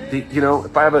much the, you know,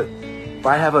 if I have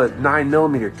a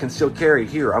 9mm concealed carry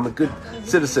here, I'm a good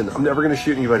citizen. I'm never going to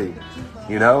shoot anybody,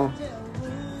 you know?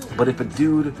 But if a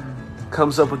dude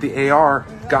comes up with the AR,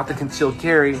 got the concealed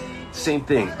carry, same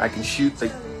thing. I can shoot,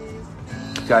 like,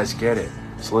 you guys get it.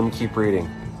 So let me keep reading.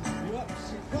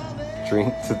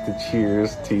 Drink to the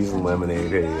cheers, teas and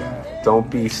lemonade. Hey, yeah. Don't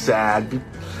be sad.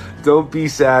 Don't be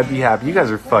sad, be happy. You guys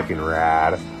are fucking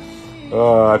rad.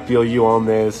 Oh, I feel you on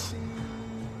this.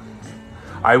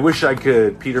 I wish I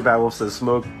could. Peter Badwolf says,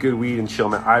 smoke good weed and chill,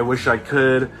 man. I wish I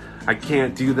could. I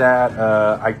can't do that.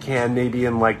 I can maybe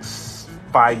in like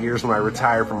 5 years when I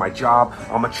retire from my job.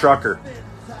 I'm a trucker.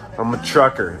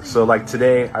 So like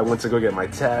today, I went to go get my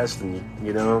test and,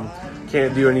 you know,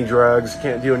 can't do any drugs,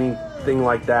 can't do anything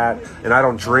like that. And I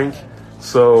don't drink.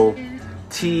 So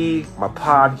tea, my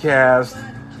podcast,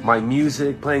 my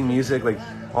music, playing music, like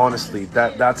honestly,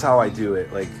 that's how I do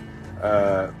it. Like,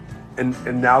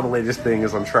 and now the latest thing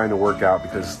is I'm trying to work out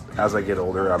because as I get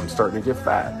older, I'm starting to get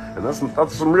fat. And that's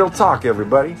some real talk,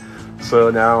 everybody. So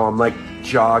now I'm like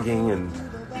jogging and,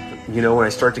 you know, when I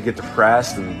start to get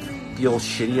depressed and feel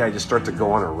shitty, I just start to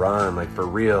go on a run, like for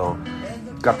real.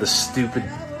 Got the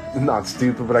not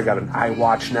stupid, but I got an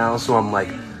iWatch now, so I'm like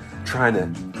trying to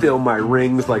fill my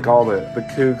rings like all the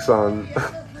kooks on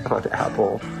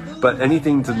Apple. But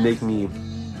anything to make me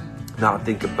not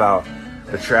think about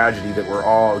the tragedy that we're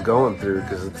all going through,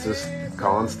 because it's just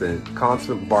constant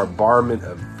bombardment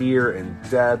of fear and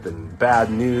death and bad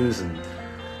news, and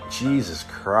Jesus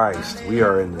Christ, we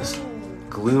are in this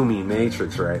gloomy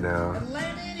matrix right now.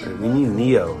 And we need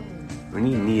Neo. We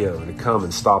need Neo to come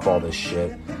and stop all this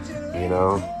shit, you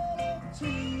know?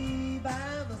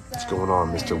 What's going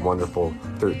on, Mr. Wonderful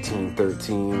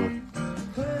 1313?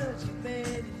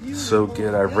 So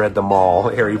good, I've read them all.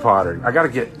 Harry Potter. I gotta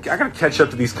catch up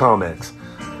to these comics.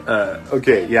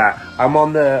 Okay, yeah, I'm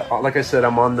on like I said,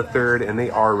 I'm on the third, and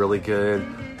they are really good.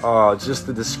 Just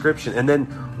the description, and then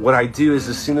what I do is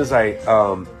as soon as I,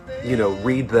 you know,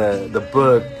 read the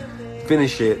book,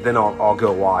 finish it, then I'll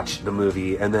go watch the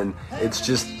movie. And then it's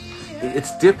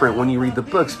different when you read the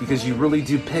books, because you really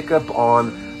do pick up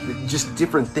on just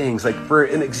different things. Like for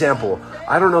an example,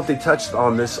 I don't know if they touched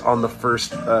on this on the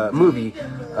first movie,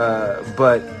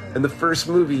 but in the first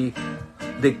movie,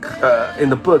 they in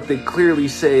the book they clearly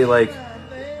say like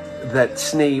that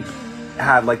Snape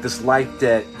had like this life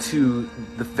debt to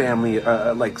the family,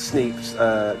 like Snape's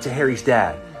to Harry's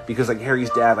dad, because like Harry's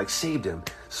dad like saved him.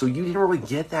 So you didn't really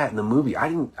get that in the movie.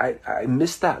 I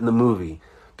missed that in the movie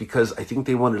because I think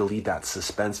they wanted to leave that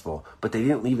suspenseful, but they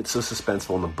didn't leave it so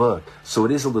suspenseful in the book. So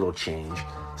it is a little change.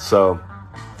 So,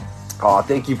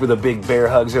 thank you for the big bear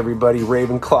hugs, everybody.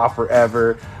 Ravenclaw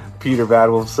forever. Peter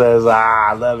Badwolf says,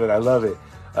 I love it.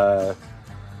 The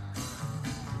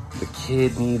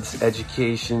kid needs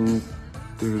education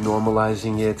through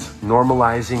normalizing it.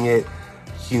 Normalizing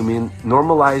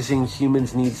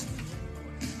humans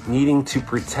needing to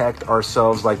protect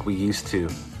ourselves like we used to.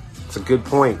 It's a good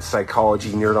point,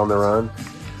 psychology nerd on the run.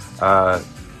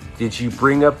 Did you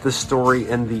bring up the story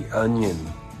in The Onion?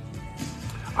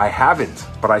 I haven't,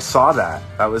 but I saw that.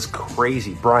 That was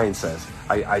crazy. Brian says,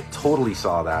 I totally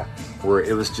saw that, where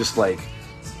it was just like,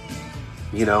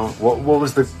 you know, what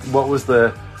was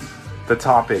the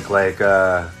topic? Like,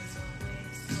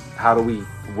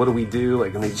 what do we do?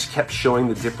 Like, and they just kept showing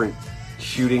the different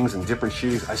shootings.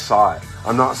 I saw it.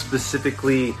 I'm not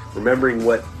specifically remembering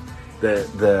what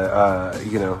the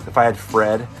you know, if I had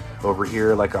Fred over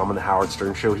here, like I'm on the Howard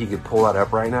Stern show, he could pull that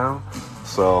up right now.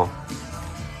 So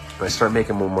when I start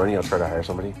making more money, I'll try to hire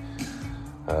somebody.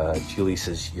 Julie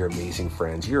says, you're amazing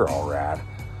friends. You're all rad.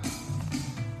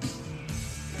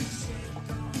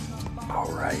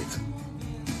 All right.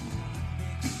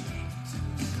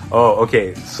 Oh,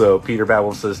 okay. So Peter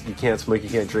Badwolf says, you can't smoke, you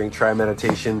can't drink, try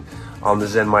meditation on the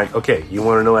Zen mind. Okay, you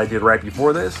want to know what I did right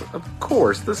before this? Of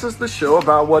course, this is the show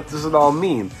about what does it all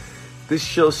mean. This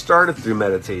show started through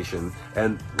meditation,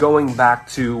 and going back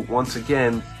to, once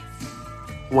again,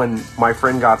 when my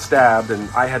friend got stabbed and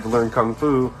I had to learn Kung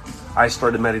Fu, I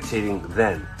started meditating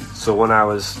then. So when I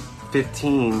was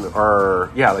 15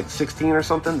 or, yeah, like 16 or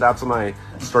something, that's when I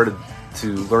started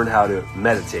to learn how to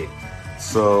meditate.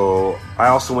 So I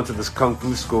also went to this Kung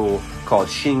Fu school called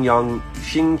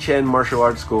Xing Chen Martial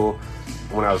Arts School,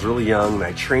 when I was really young, and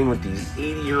I trained with these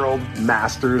 80-year-old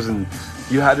masters, and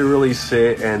you had to really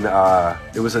sit, and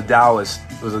it was a Taoist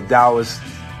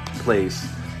place,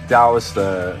 Taoist,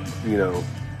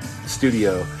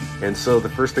 studio. And so the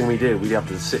first thing we did, we'd have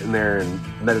to sit in there and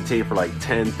meditate for like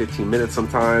 10, 15 minutes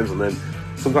sometimes, and then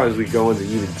sometimes we'd go into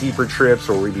even deeper trips,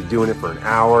 or we'd be doing it for an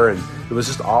hour, and it was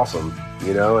just awesome,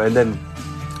 And then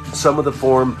some of the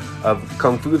form of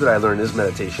Kung Fu that I learned is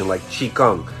meditation, like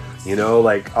Qigong,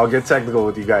 like I'll get technical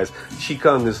with you guys.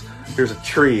 Qigong is, here's a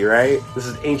tree, right? This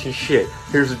is ancient shit.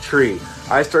 Here's a tree.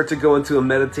 I start to go into a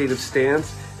meditative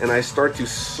stance, and I start to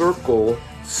circle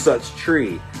such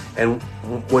tree. And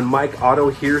when Mike Otto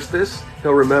hears this,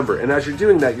 he'll remember. And as you're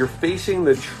doing that, you're facing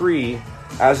the tree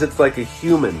as it's like a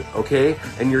human, okay?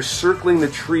 And you're circling the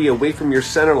tree away from your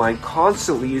center line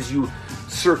constantly as you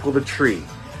circle the tree,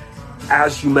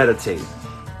 as you meditate.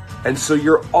 And so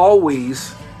you're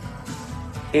always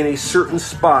in a certain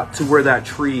spot to where that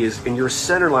tree is, and your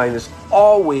center line is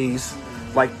always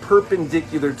like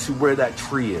perpendicular to where that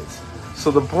tree is.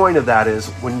 So the point of that is,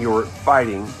 when you're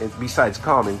fighting, and besides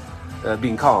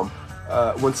being calm,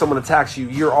 when someone attacks you,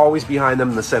 you're always behind them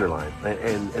in the center line.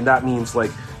 And that means,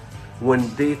 like,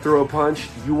 when they throw a punch,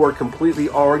 you are completely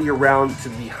already around to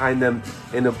behind them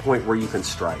in a point where you can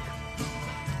strike.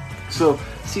 So,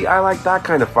 see, I like that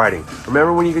kind of fighting.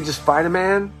 Remember when you could just fight a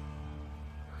man?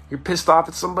 You're pissed off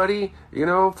at somebody,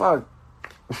 fuck.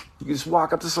 You can just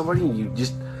walk up to somebody and you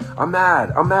just, I'm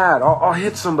mad, I'll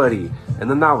hit somebody. And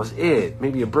then that was it.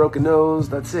 Maybe a broken nose,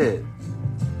 that's it.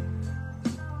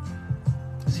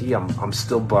 See, I'm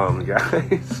still bummed,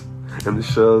 guys. And the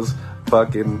show's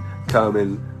fucking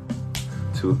coming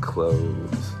to a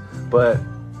close. But,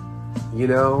 what you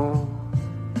gonna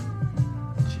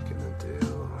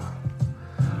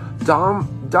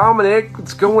do? Dominic,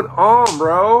 what's going on,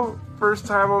 bro? First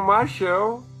time on my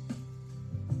show.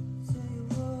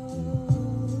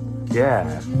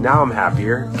 Yeah, now I'm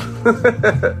happier.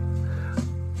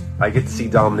 I get to see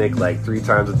Dominic like 3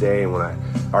 times a day, and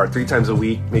or 3 times a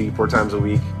week, maybe 4 times a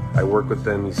week. I work with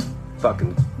them. He's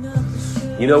fucking,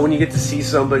 when you get to see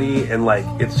somebody and like,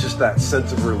 it's just that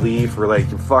sense of relief, where like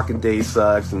your fucking day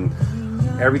sucks and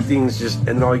everything's just, and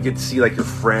then all you get to see like your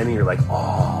friend, and you're like,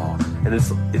 oh, and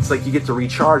it's like you get to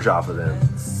recharge off of them,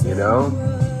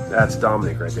 That's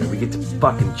Dominic right there. We get to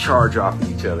fucking charge off of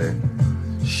each other.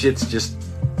 Shit's just,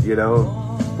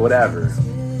 whatever.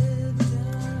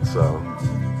 So,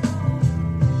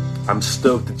 I'm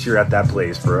stoked that you're at that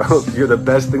place, bro. You're the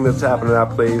best thing that's happened to that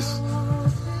place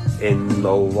in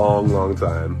a long, long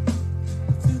time.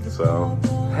 So,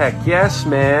 heck yes,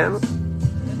 man.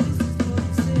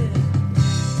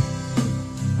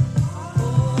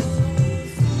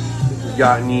 You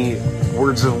got any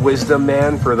words of wisdom,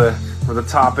 man, for the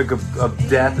topic of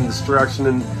death and destruction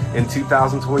in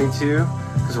 2022?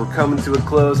 Because we're coming to a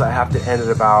close. I have to end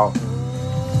at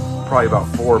probably about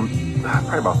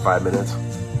 5 minutes.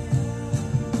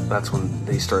 That's when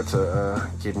they start to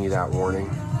give me that warning,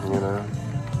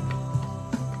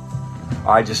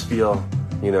 I just feel,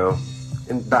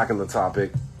 and back on the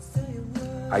topic,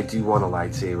 I do want a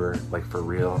lightsaber, like for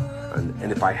real.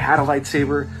 And if I had a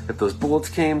lightsaber, if those bullets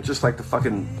came, just like the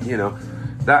fucking,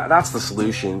 that's the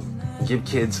solution. Give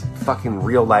kids fucking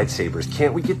real lightsabers.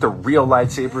 Can't we get the real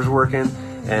lightsabers working?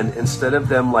 And instead of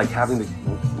them like having to,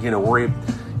 worry,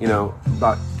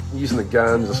 about using the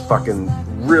guns, just fucking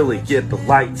really get the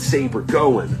lightsaber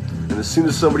going. And as soon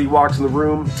as somebody walks in the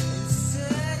room,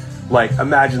 like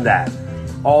imagine that.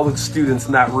 All the students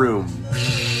in that room.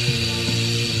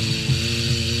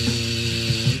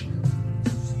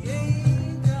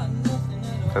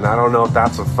 And I don't know if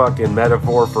that's a fucking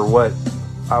metaphor for what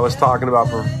I was talking about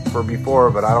for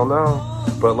before, but I don't know.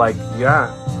 But like,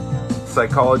 yeah,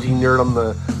 psychology nerd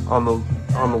on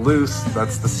the loose.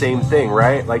 That's the same thing,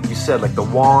 right? Like you said, like the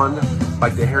wand,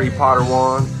 like the Harry Potter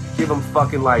wand. Give them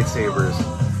fucking lightsabers.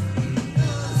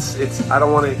 It's. I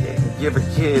don't want to give a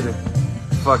kid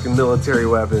fucking military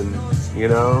weapon,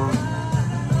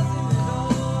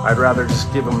 I'd rather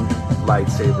just give them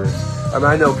lightsabers. I mean,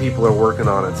 I know people are working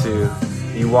on it too.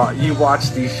 You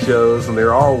watch these shows and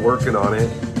they're all working on it.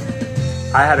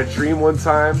 I had a dream one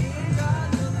time.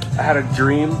 I had a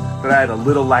dream that I had a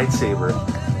little lightsaber,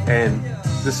 and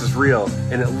this is real.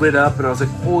 And it lit up, and I was like,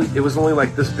 holy! It was only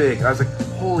like this big. I was like,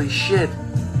 holy shit!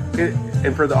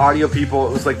 And for the audio people,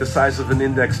 it was like the size of an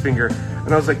index finger.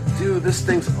 And I was like, dude, this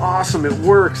thing's awesome. It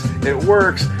works. It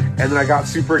works. And then I got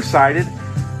super excited,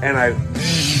 and I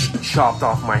chopped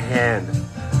off my hand.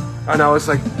 And I was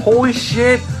like, holy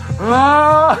shit!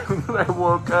 Ah! And then I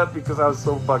woke up because I was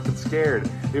so fucking scared.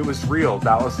 It was real.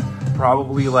 That was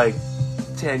probably like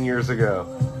 10 years ago.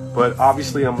 But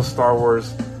obviously I'm a Star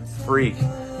Wars freak,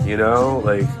 you know,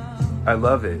 like I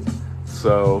love it.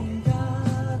 So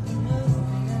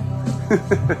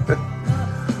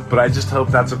but I just hope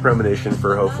that's a premonition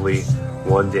for hopefully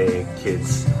one day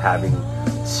kids having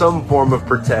some form of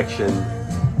protection,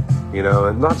 you know,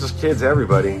 and not just kids,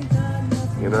 everybody,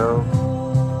 you know.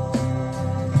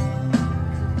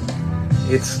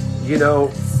 It's, you know,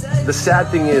 the sad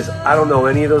thing is I don't know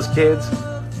any of those kids,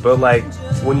 but like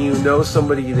when you know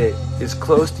somebody that is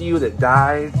close to you that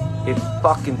died, it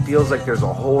fucking feels like there's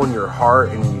a hole in your heart,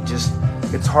 and you just,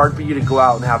 it's hard for you to go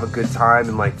out and have a good time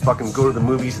and like fucking go to the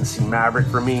movies and see Maverick.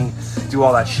 For me, do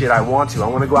all that shit I want to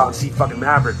go out and see fucking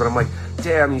Maverick, but I'm like,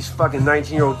 damn, these fucking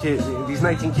 19-year-old kids, these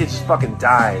 19 kids just fucking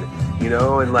died, you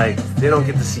know, and like they don't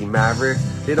get to see Maverick,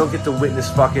 they don't get to witness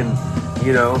fucking,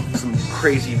 you know, some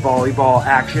crazy volleyball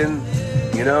action,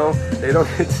 you know, they don't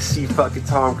get to see fucking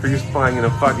Tom Cruise flying in a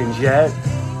fucking jet,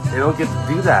 they don't get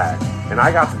to do that, and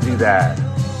I got to do that.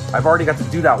 I've already got to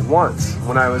do that once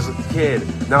when I was a kid.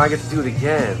 Now I get to do it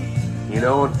again, you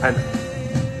know, and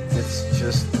it's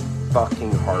just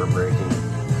fucking heartbreaking.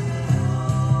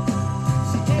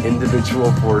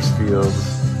 Individual force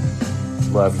fields.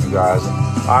 Love you guys.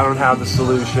 I don't have the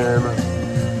solution.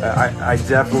 I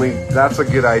definitely, that's a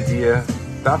good idea.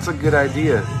 That's a good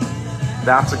idea.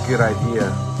 That's a good idea.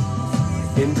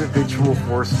 Individual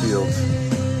force fields.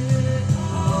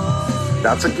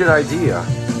 That's a good idea.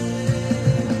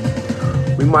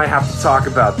 We might have to talk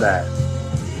about that.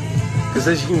 Because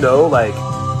as you know, like,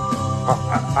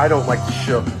 I don't like to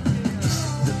show.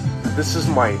 This is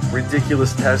my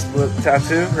ridiculous Tesla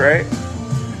tattoo, right?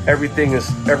 Everything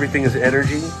is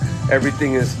energy.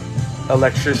 Everything is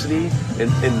electricity.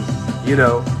 And you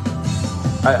know,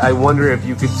 I wonder if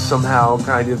you could somehow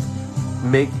kind of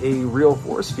make a real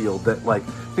force field that, like,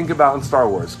 think about in Star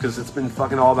Wars, because it's been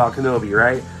fucking all about Kenobi,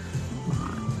 right?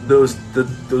 Those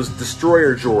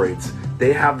destroyer droids,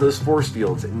 they have those force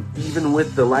fields, and even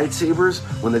with the lightsabers,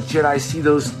 when the Jedi see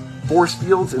those force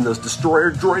fields and those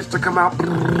destroyer droids to come out,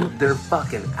 they're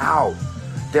fucking out.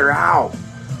 They're out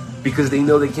because they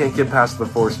know they can't get past the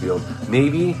force field.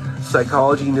 Maybe,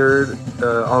 psychology nerd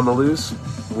on the loose,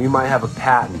 we might have a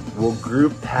patent. We'll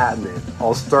group patent it.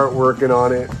 I'll start working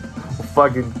on it. We'll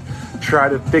fucking try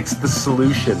to fix the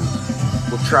solution.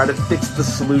 We'll try to fix the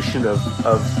solution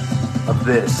of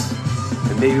this,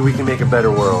 and maybe we can make a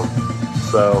better world.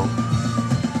 So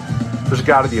there's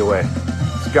got to be a way.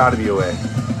 There's got to be a way.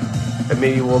 And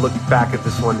maybe we'll look back at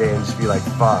this one day and just be like,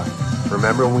 fuck,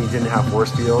 remember when we didn't have force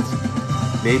fields?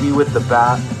 Maybe with the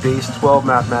base 12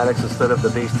 mathematics instead of the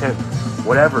base 10.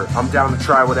 Whatever. I'm down to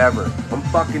try whatever. I'm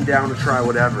fucking down to try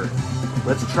whatever.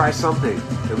 Let's try something.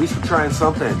 At least we're trying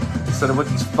something. Instead of what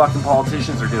these fucking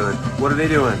politicians are doing. What are they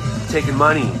doing? Taking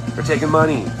money. They're taking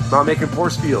money. Not making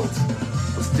force fields.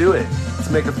 Let's do it. Let's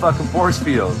make a fucking force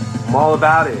field. I'm all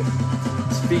about it.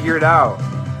 Let's figure it out.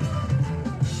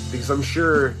 Because I'm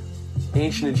sure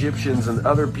ancient Egyptians and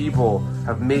other people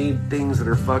have made things that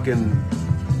are fucking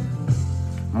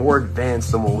more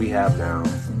advanced than what we have now.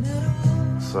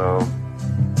 So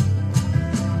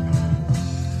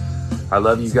I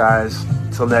love you guys.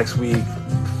 Till next week.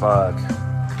 Fuck.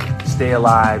 Stay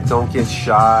alive. Don't get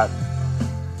shot.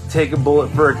 Take a bullet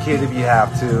for a kid if you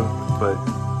have to, but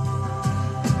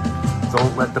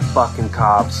don't let the fucking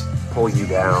cops pull you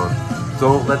down.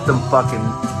 Don't let them fucking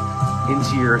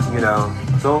into your, you know,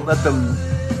 don't let them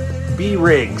be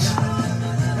Riggs.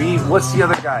 Be, what's the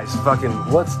other guy's fucking,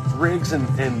 what's Riggs and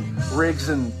Riggs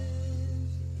and,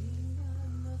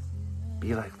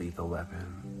 be like Lethal Weapon.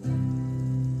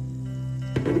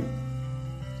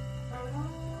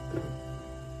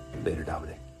 Later,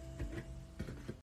 Dominic.